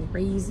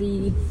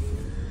crazy.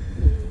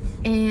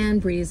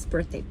 And Bree's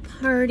birthday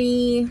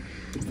party.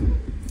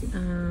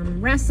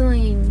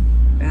 Wrestling.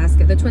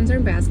 The twins are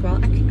in basketball.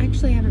 I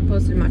actually haven't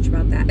posted much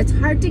about that. It's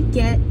hard to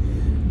get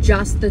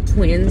just the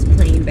twins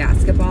playing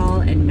basketball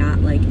and not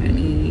like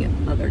any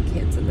other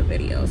kids in the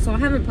video. So I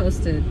haven't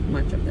posted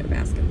much of their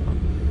basketball,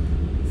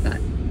 but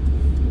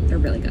they're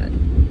really good.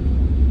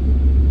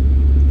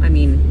 I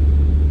mean,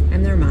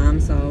 I'm their mom,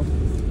 so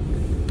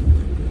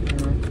I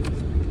don't know,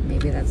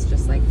 maybe that's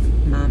just like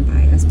mom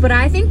bias, but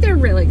I think they're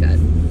really good.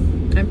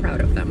 I'm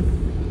proud of them.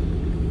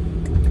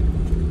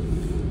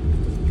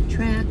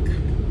 Track,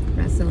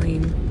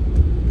 wrestling.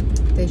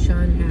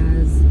 Deshaun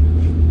has,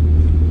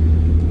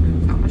 oh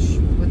gosh,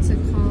 what's it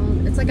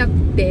called? It's like a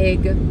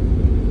big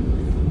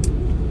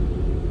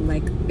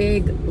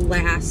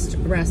last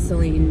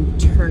wrestling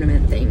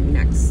tournament thing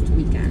next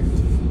weekend.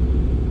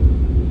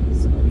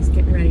 So he's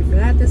getting ready for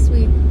that this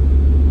week.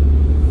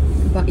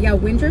 But yeah,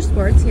 winter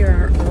sports here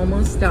are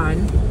almost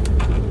done.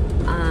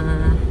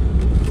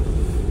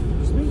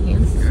 Where's my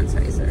hand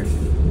sanitizer?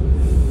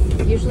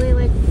 Usually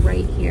like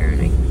right here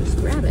and I can just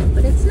grab it,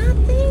 but it's not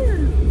there.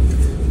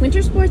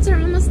 Winter sports are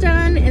almost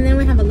done, and then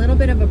we have a little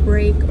bit of a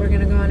break. We're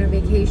gonna go on a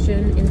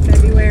vacation in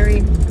February,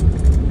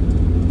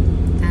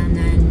 and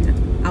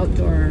then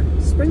outdoor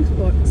spring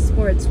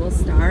sports will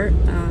start.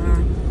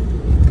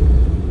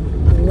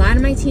 A lot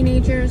of my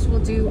teenagers will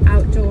do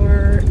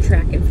outdoor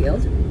track and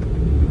field.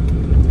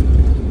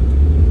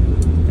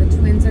 The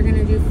twins are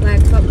gonna do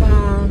flag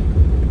football.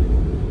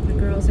 The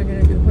girls are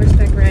gonna do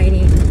horseback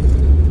riding.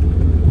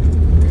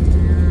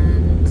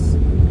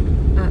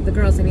 And the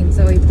girls, I mean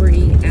Zoe,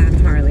 Bree,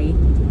 and Harley.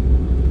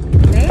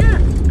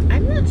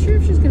 I'm not sure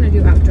if she's gonna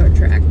do outdoor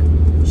track.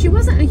 She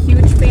wasn't a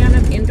huge fan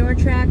of indoor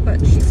track, but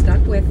she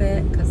stuck with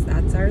it because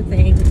that's our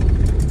thing.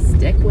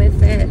 Stick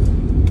with it.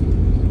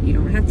 You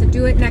don't have to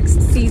do it next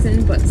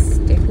season, but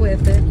stick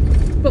with it.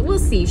 But we'll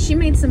see. She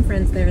made some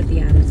friends there at the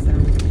end, so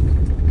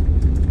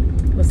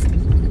we'll see.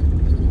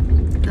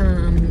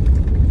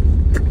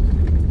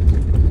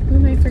 Who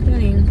am I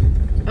forgetting?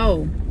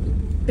 Oh,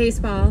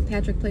 baseball.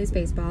 Patrick plays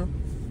baseball.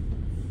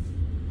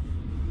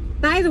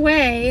 By the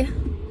way,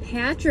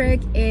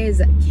 Patrick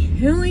is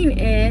killing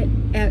it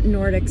at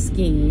Nordic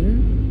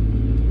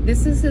skiing.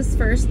 This is his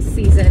first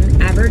season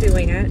ever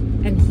doing it,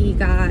 and he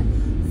got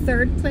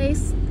 3rd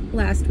place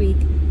last week,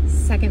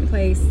 2nd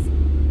place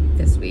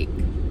this week.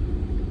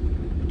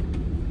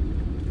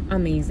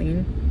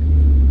 Amazing.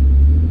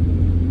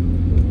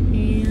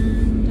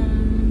 And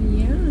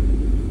yeah,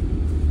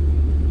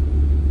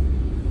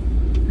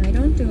 I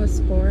don't do a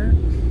sport.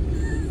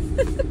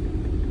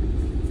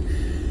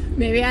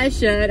 Maybe I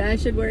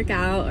should work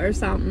out or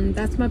something.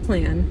 That's my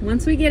plan.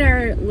 Once we get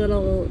our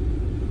little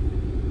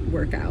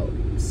workout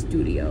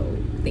studio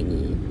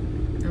thingy,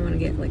 I want to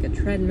get like a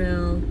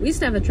treadmill. We used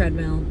to have a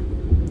treadmill.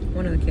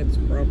 One of the kids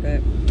broke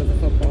it with a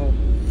football.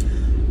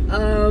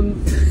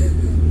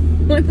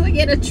 Once I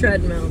get a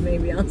treadmill,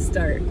 maybe I'll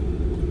start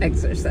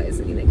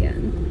exercising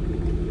again.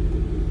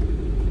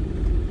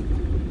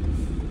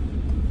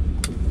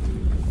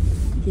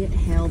 Get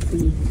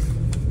healthy.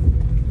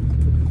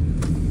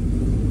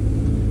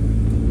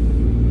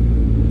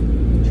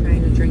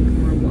 Drink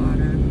more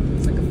water.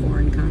 It's like a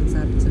foreign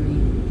concept to me.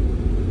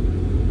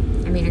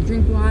 I mean, I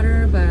drink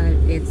water, but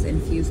it's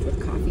infused with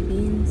coffee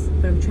beans.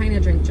 But I'm trying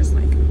to drink just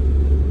like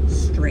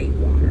straight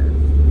water.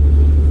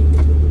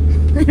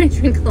 And I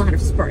drink a lot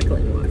of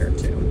sparkling water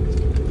too.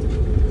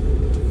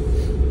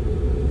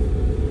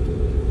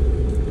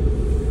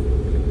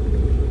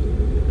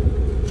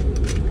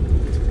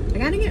 I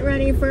gotta get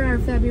ready for our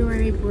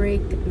February break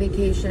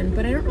vacation,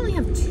 but I don't really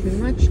have too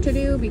much to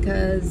do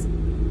because,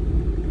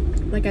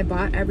 like, I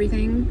bought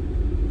everything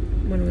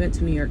when we went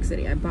to New York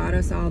City. I bought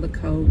us all the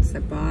coats. I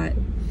bought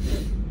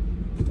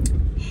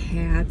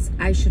hats.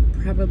 I should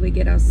probably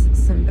get us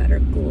some better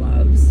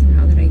gloves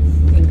now that I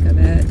think of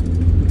it.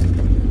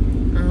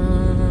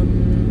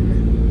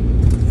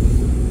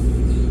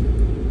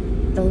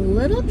 The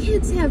little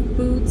kids have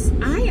boots.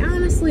 I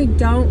honestly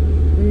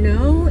don't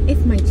know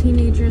if my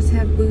teenagers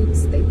have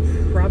boots. They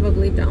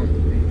probably don't.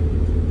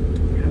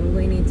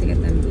 Probably need to get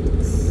them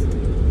boots.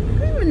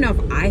 I don't even know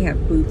if I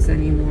have boots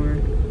anymore.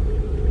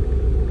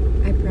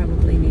 I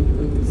probably need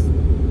boots.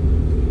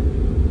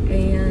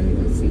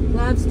 And let's see,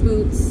 gloves,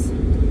 boots.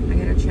 I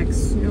gotta check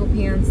snow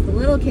pants. The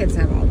little kids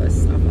have all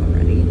this stuff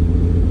already.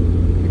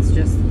 It's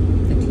just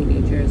the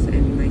teenagers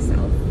and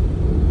myself.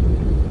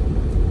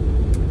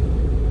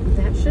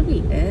 That should be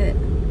it.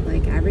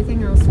 Like,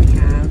 everything else we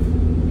have.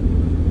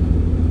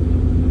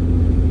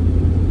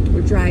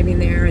 We're driving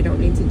there. I don't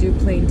need to do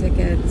plane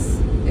tickets.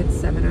 It's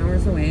 7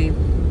 hours away.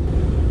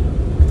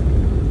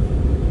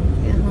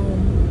 Get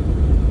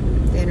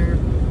home. Dinner.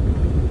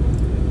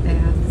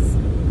 Baths.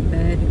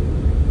 Bed.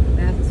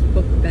 Baths,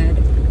 book, bed.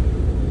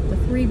 The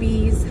 3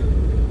 B's.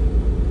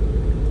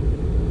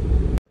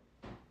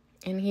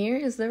 And here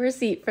is the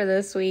receipt for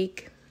this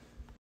week.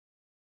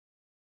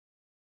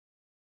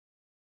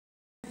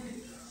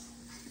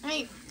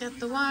 Right, got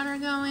the water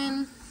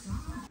going.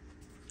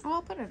 Oh,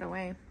 I'll put it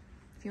away.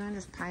 If you want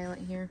to just pile it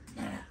here.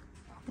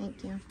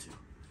 Thank you.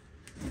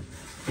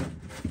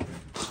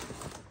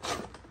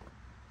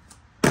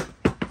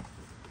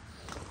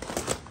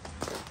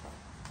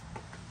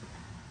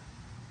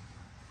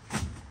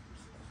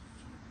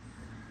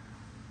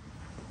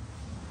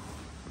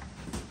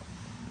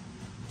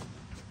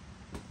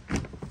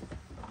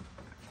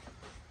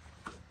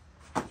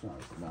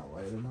 It's not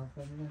light enough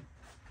anyway.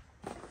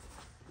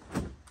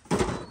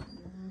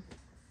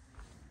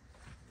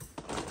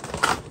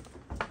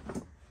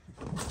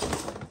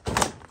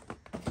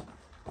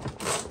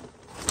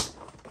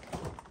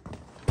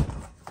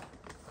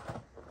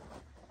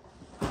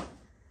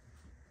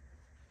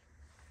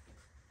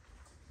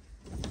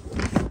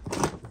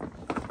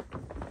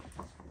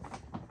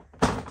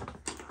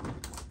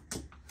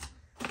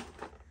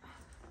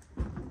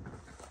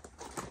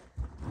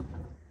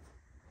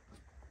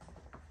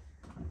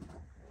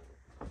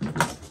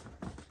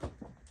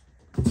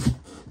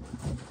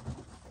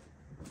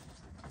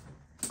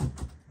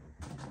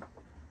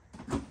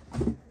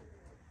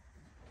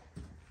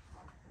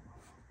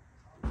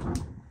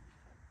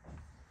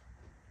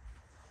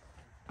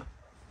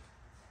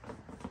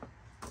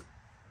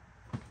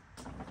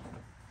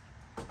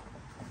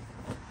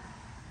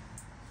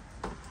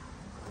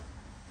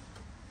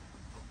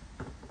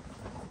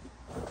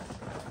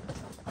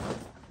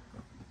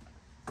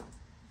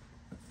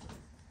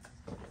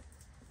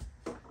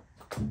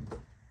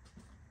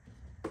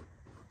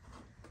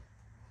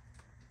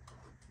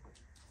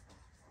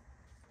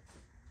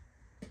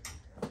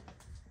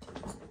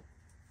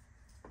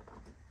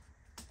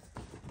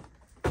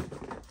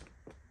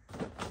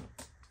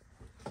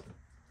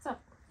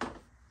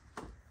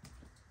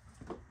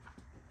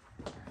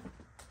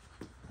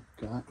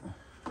 Got an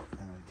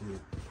idea.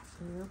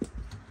 You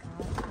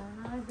got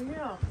an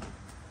idea.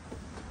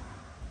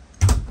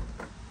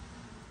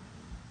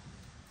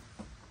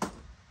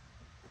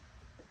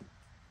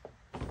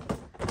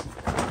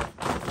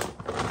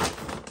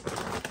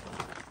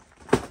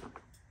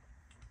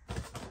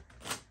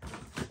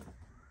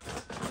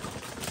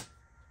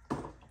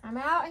 I'm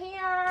out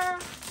here.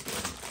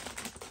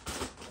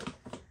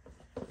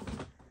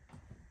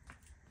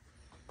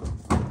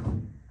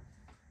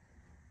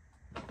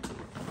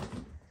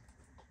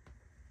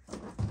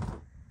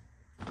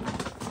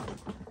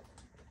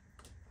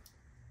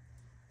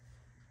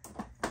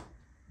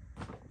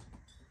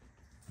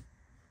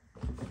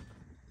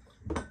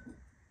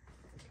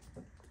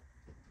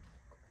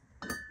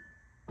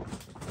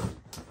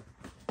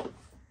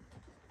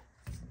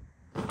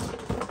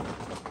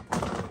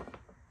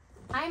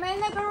 I'm in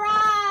the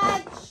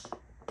garage.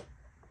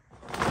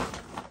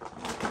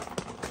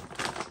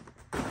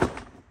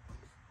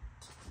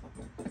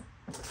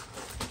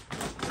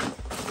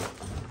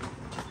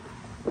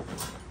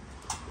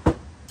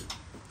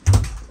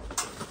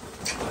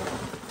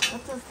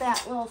 What does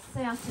that little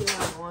sassy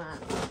one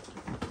want?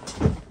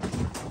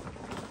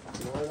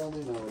 Lord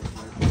only knows,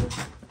 my dear.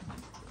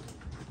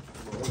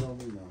 Lord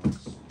only knows.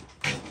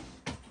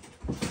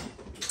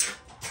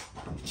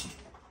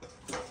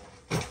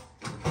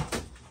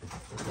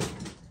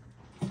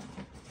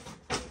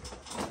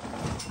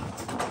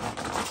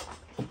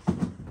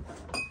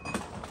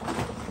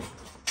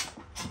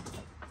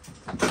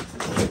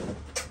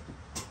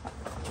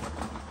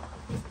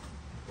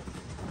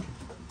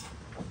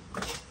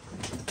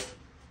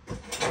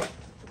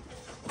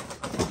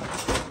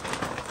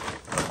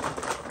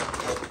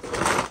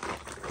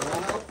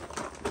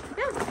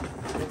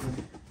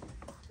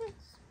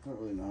 I don't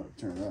really know how to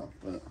turn it out,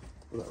 but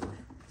whatever.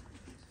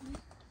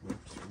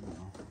 Works for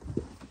now.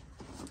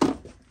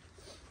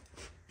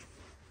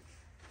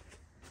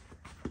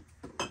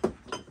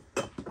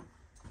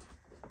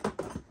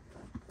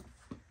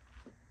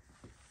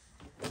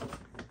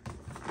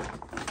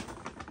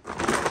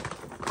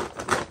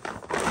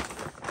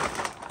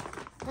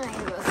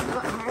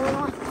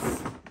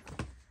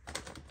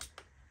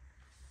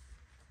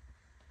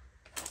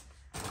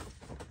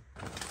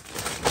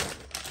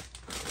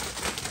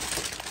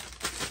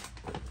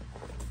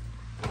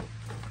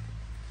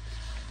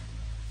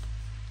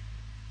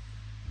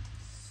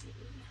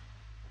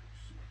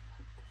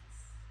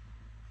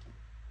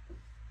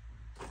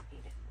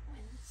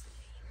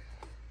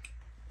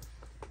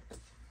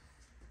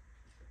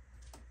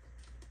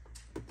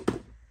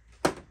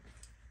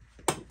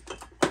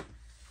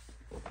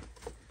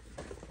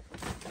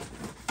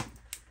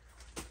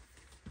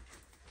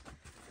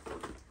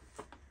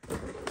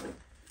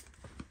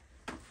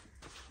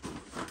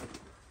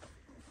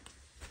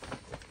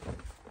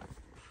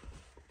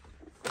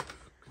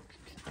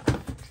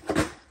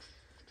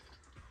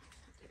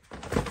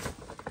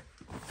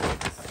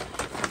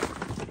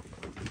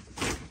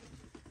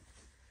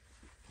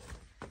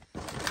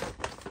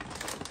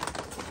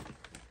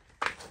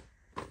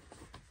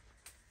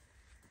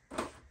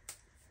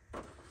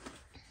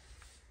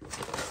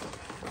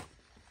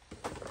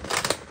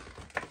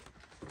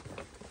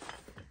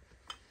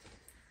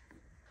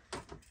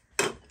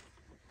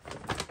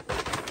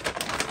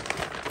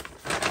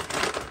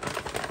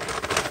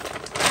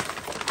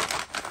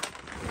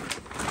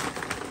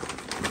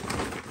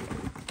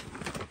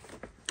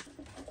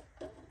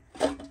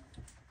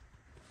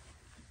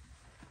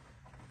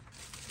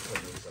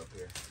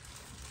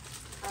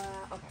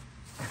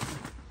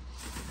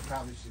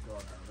 probably should go in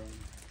our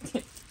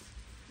room.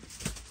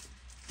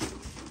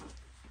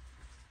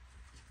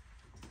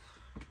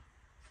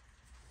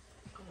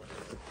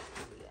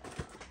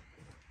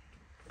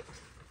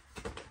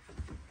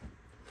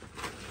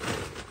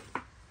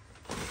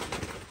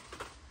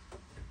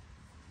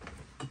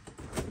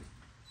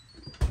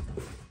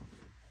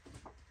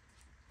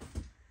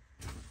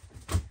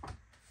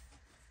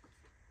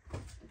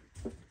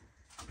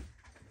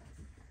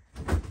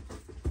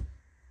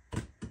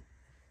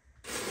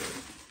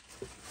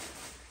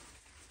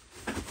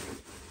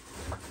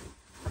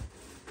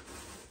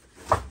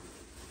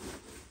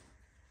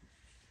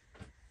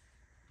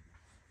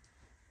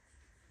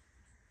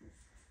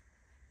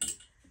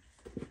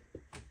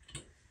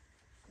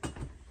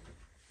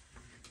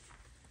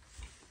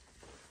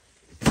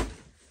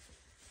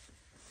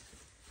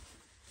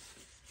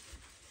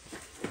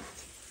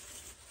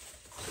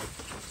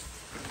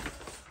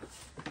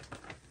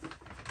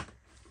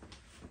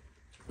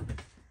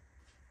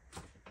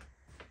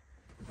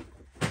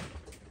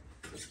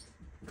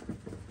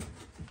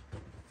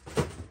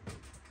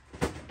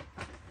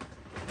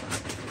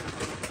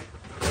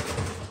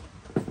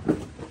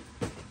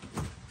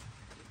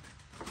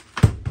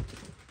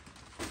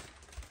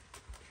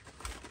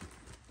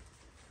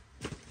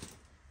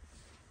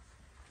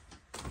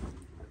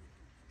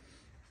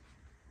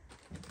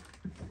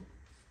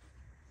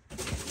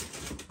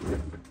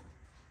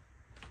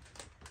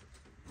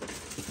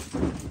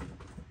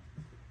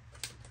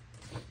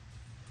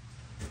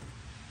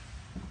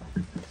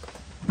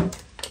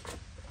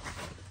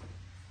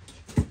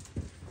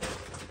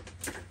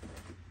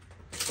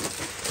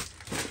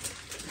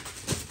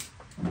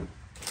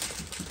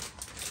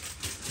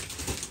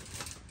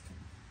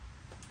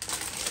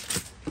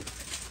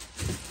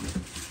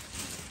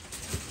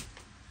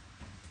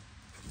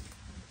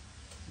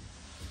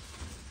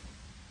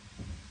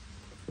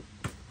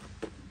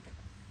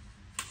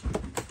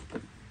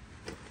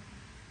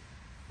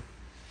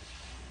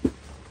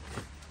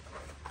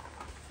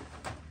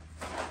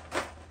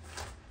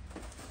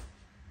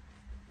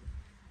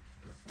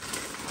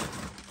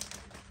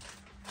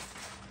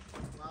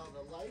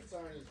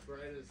 Aren't as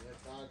bright as I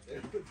thought they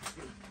would be.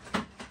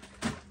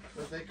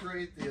 But they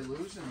create the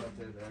illusion that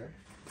they're there.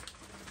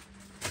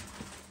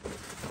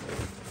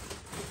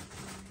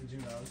 Did you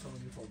notice them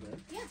when you pulled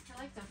in? Yeah,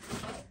 I like them.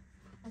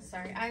 I'm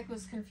sorry, I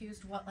was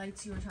confused what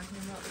lights you were talking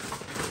about.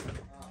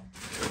 Oh.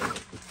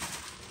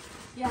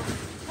 Yeah,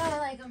 no, I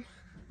like them.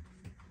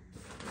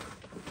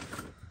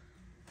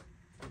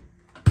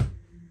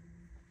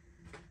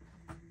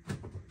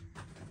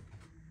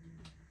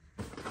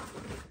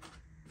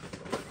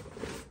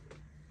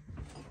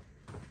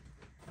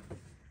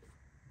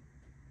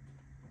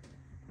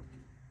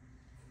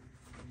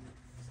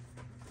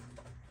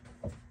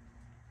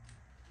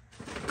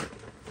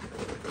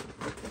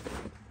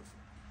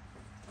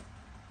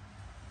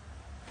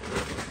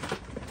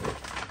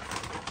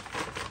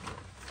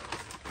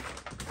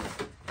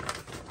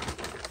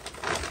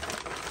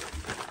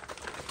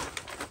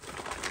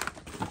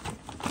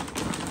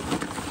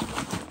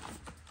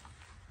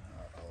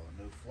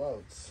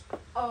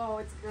 Oh,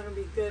 it's gonna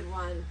be a good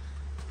one.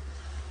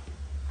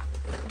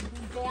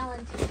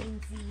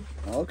 Valentine's Eve.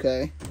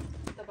 Okay.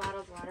 The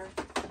bottled water.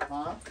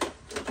 Huh?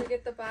 Did you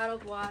get the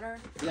bottled water?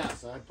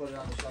 Yes, I put it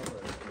on the shelf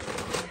right.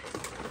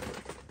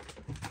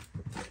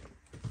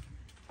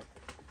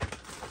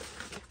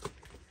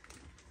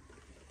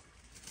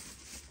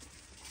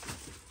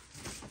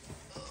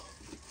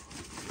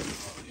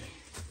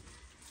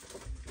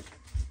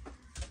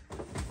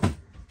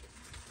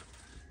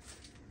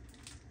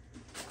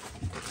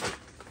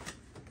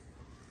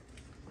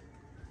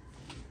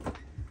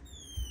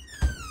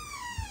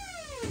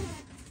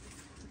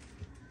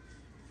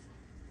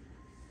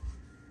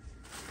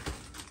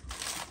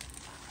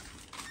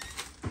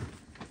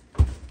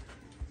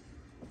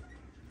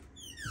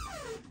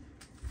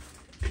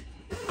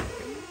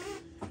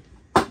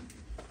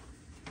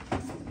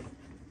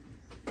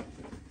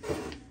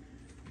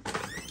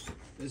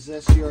 Is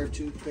this your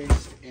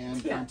toothpaste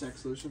and contact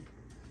solution?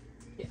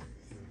 Yeah.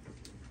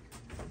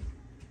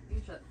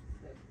 You shut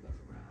the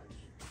garage.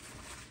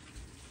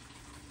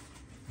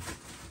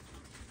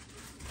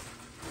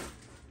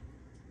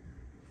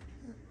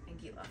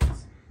 Thank you,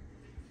 loves.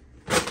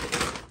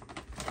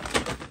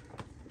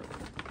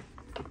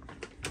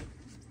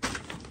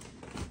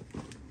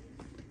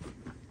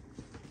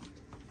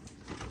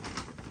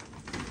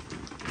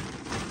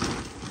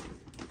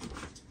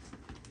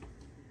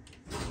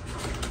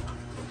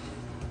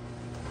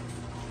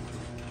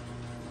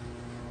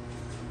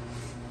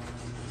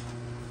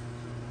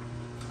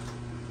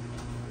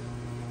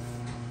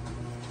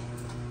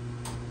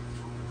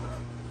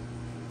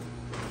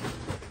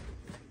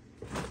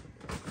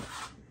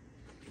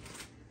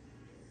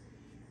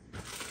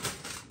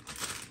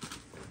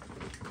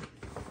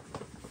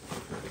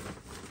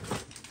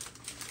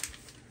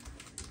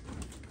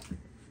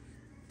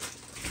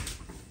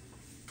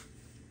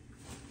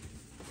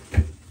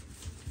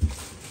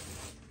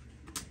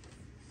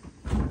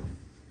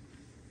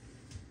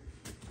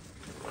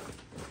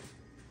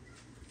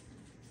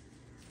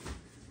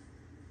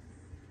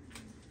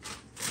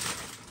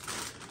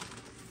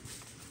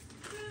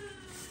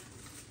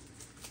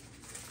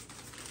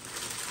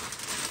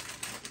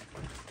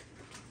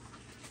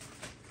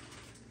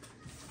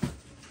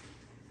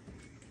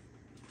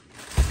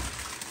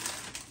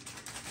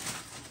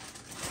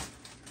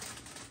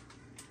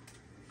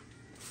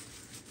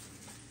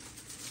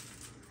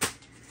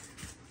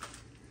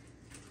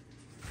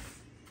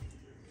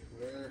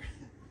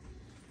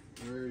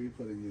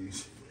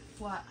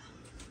 What?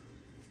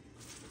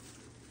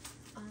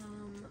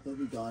 They'll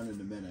be gone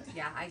in a minute.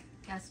 Yeah, I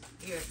guess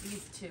here,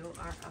 these two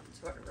are up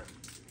to our room.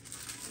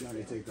 You want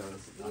me to take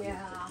those?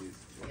 Yeah. Take these.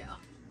 Yeah.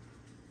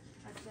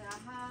 Actually, I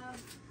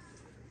have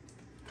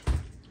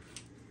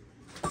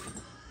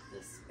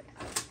this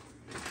bag.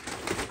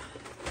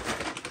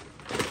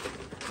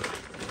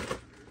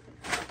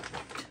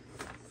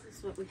 This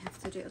is what we have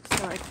to do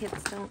so our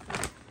kids don't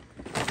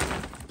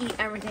eat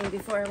everything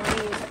before we need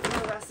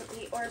a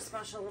recipe or a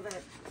special of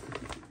it.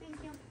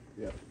 Thank you.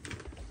 Yep.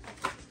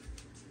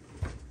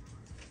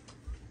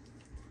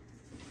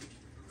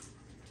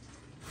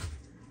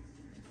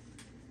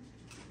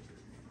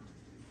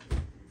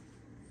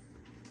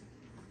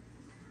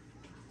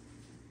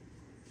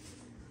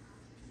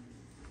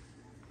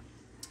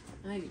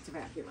 I need to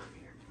vacuum out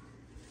here.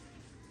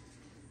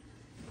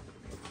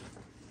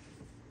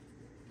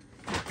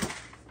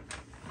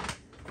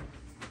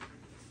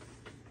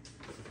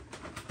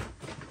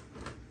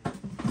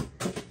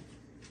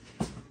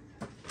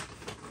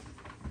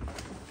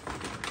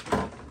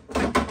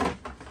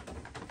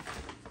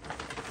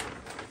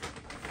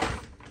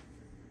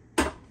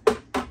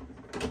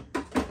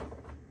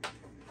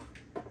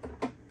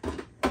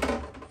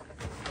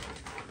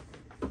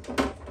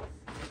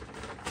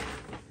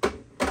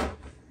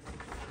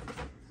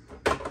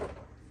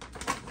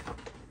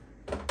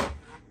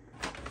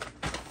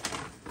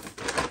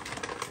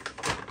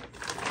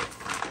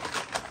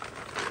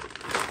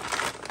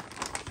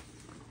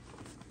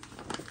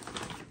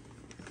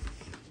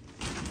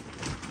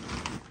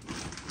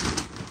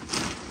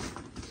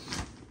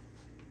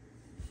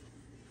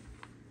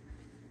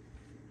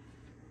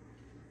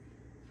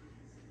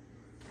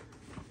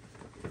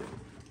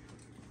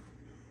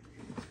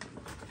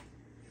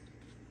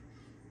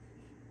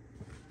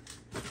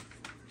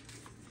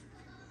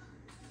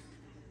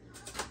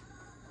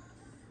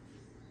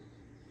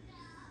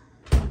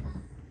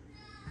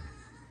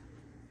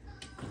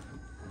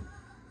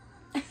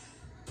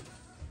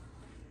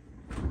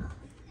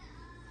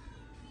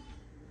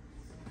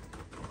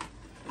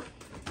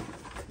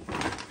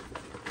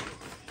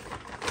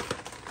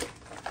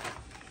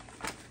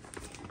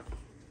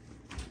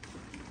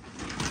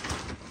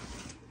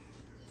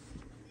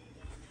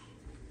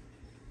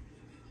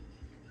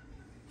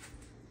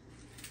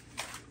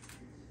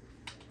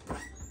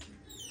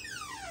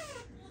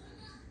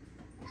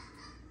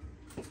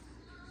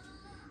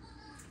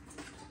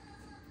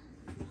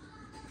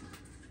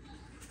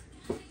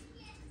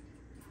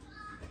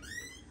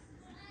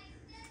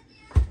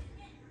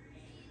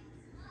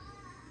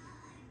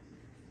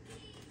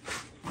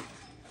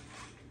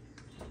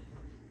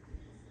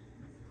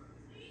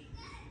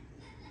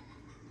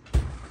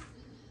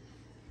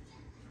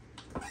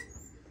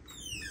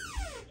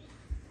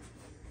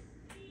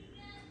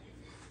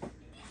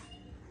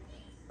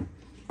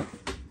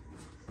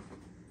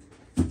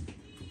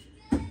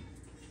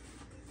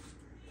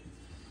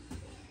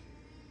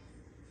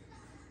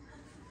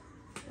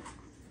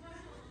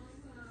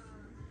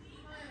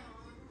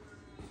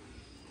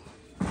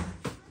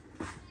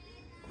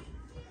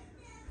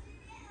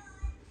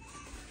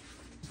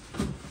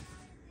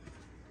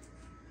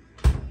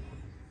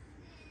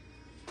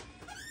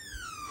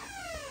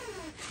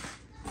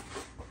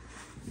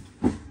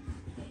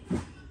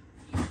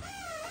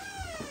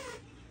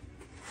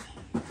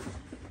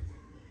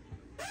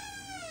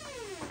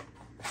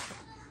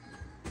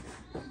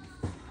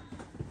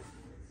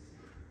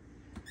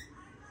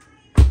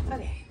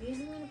 Okay, these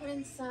I'm going to put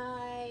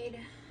inside.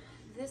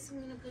 This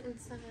I'm going to put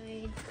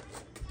inside.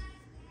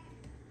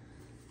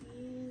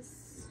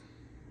 These,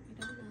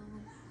 I don't know.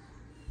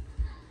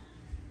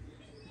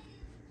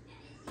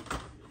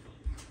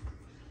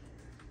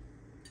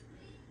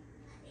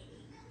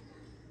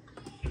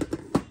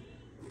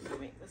 I'll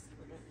make this a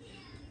little.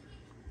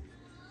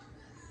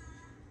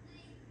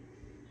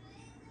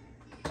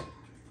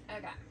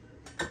 Okay.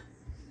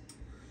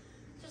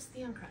 Just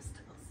the Uncrustables.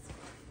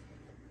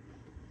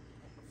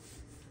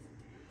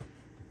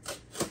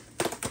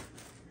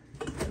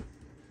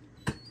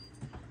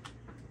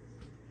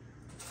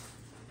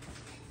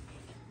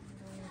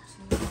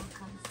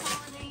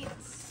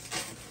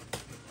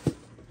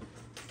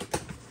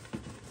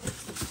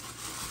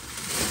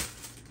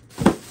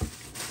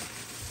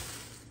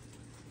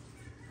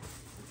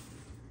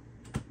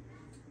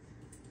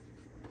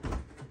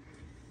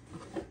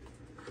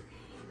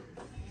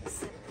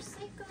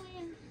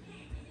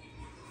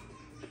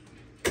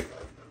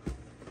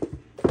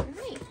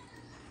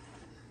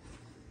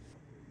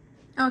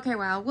 Okay,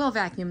 well, we'll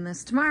vacuum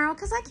this tomorrow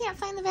because I can't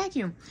find the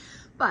vacuum.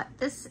 But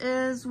this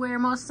is where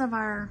most of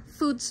our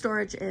food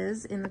storage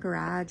is, in the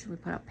garage. We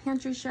put up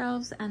pantry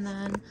shelves, and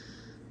then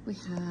we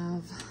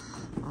have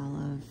all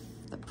of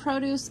the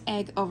produce,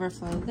 egg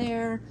overflow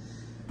there,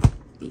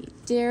 the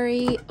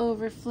dairy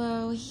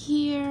overflow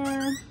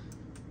here.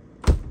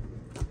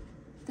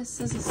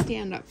 This is a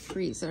stand-up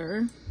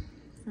freezer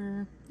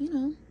for, you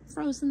know,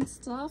 frozen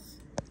stuff.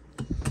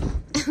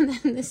 And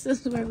then this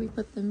is where we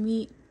put the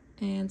meat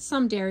and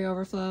some dairy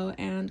overflow,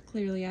 and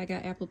clearly I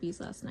got Applebee's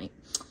last night.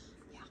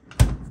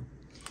 Yeah.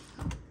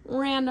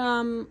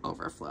 random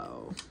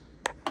overflow.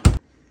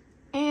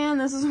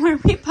 And this is where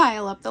we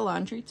pile up the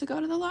laundry to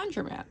go to the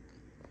laundromat.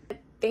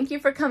 Thank you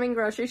for coming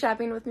grocery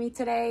shopping with me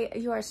today.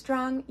 You are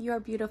strong, you are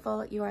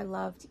beautiful, you are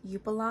loved, you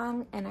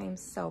belong, and I am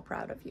so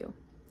proud of you.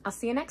 I'll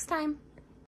see you next time.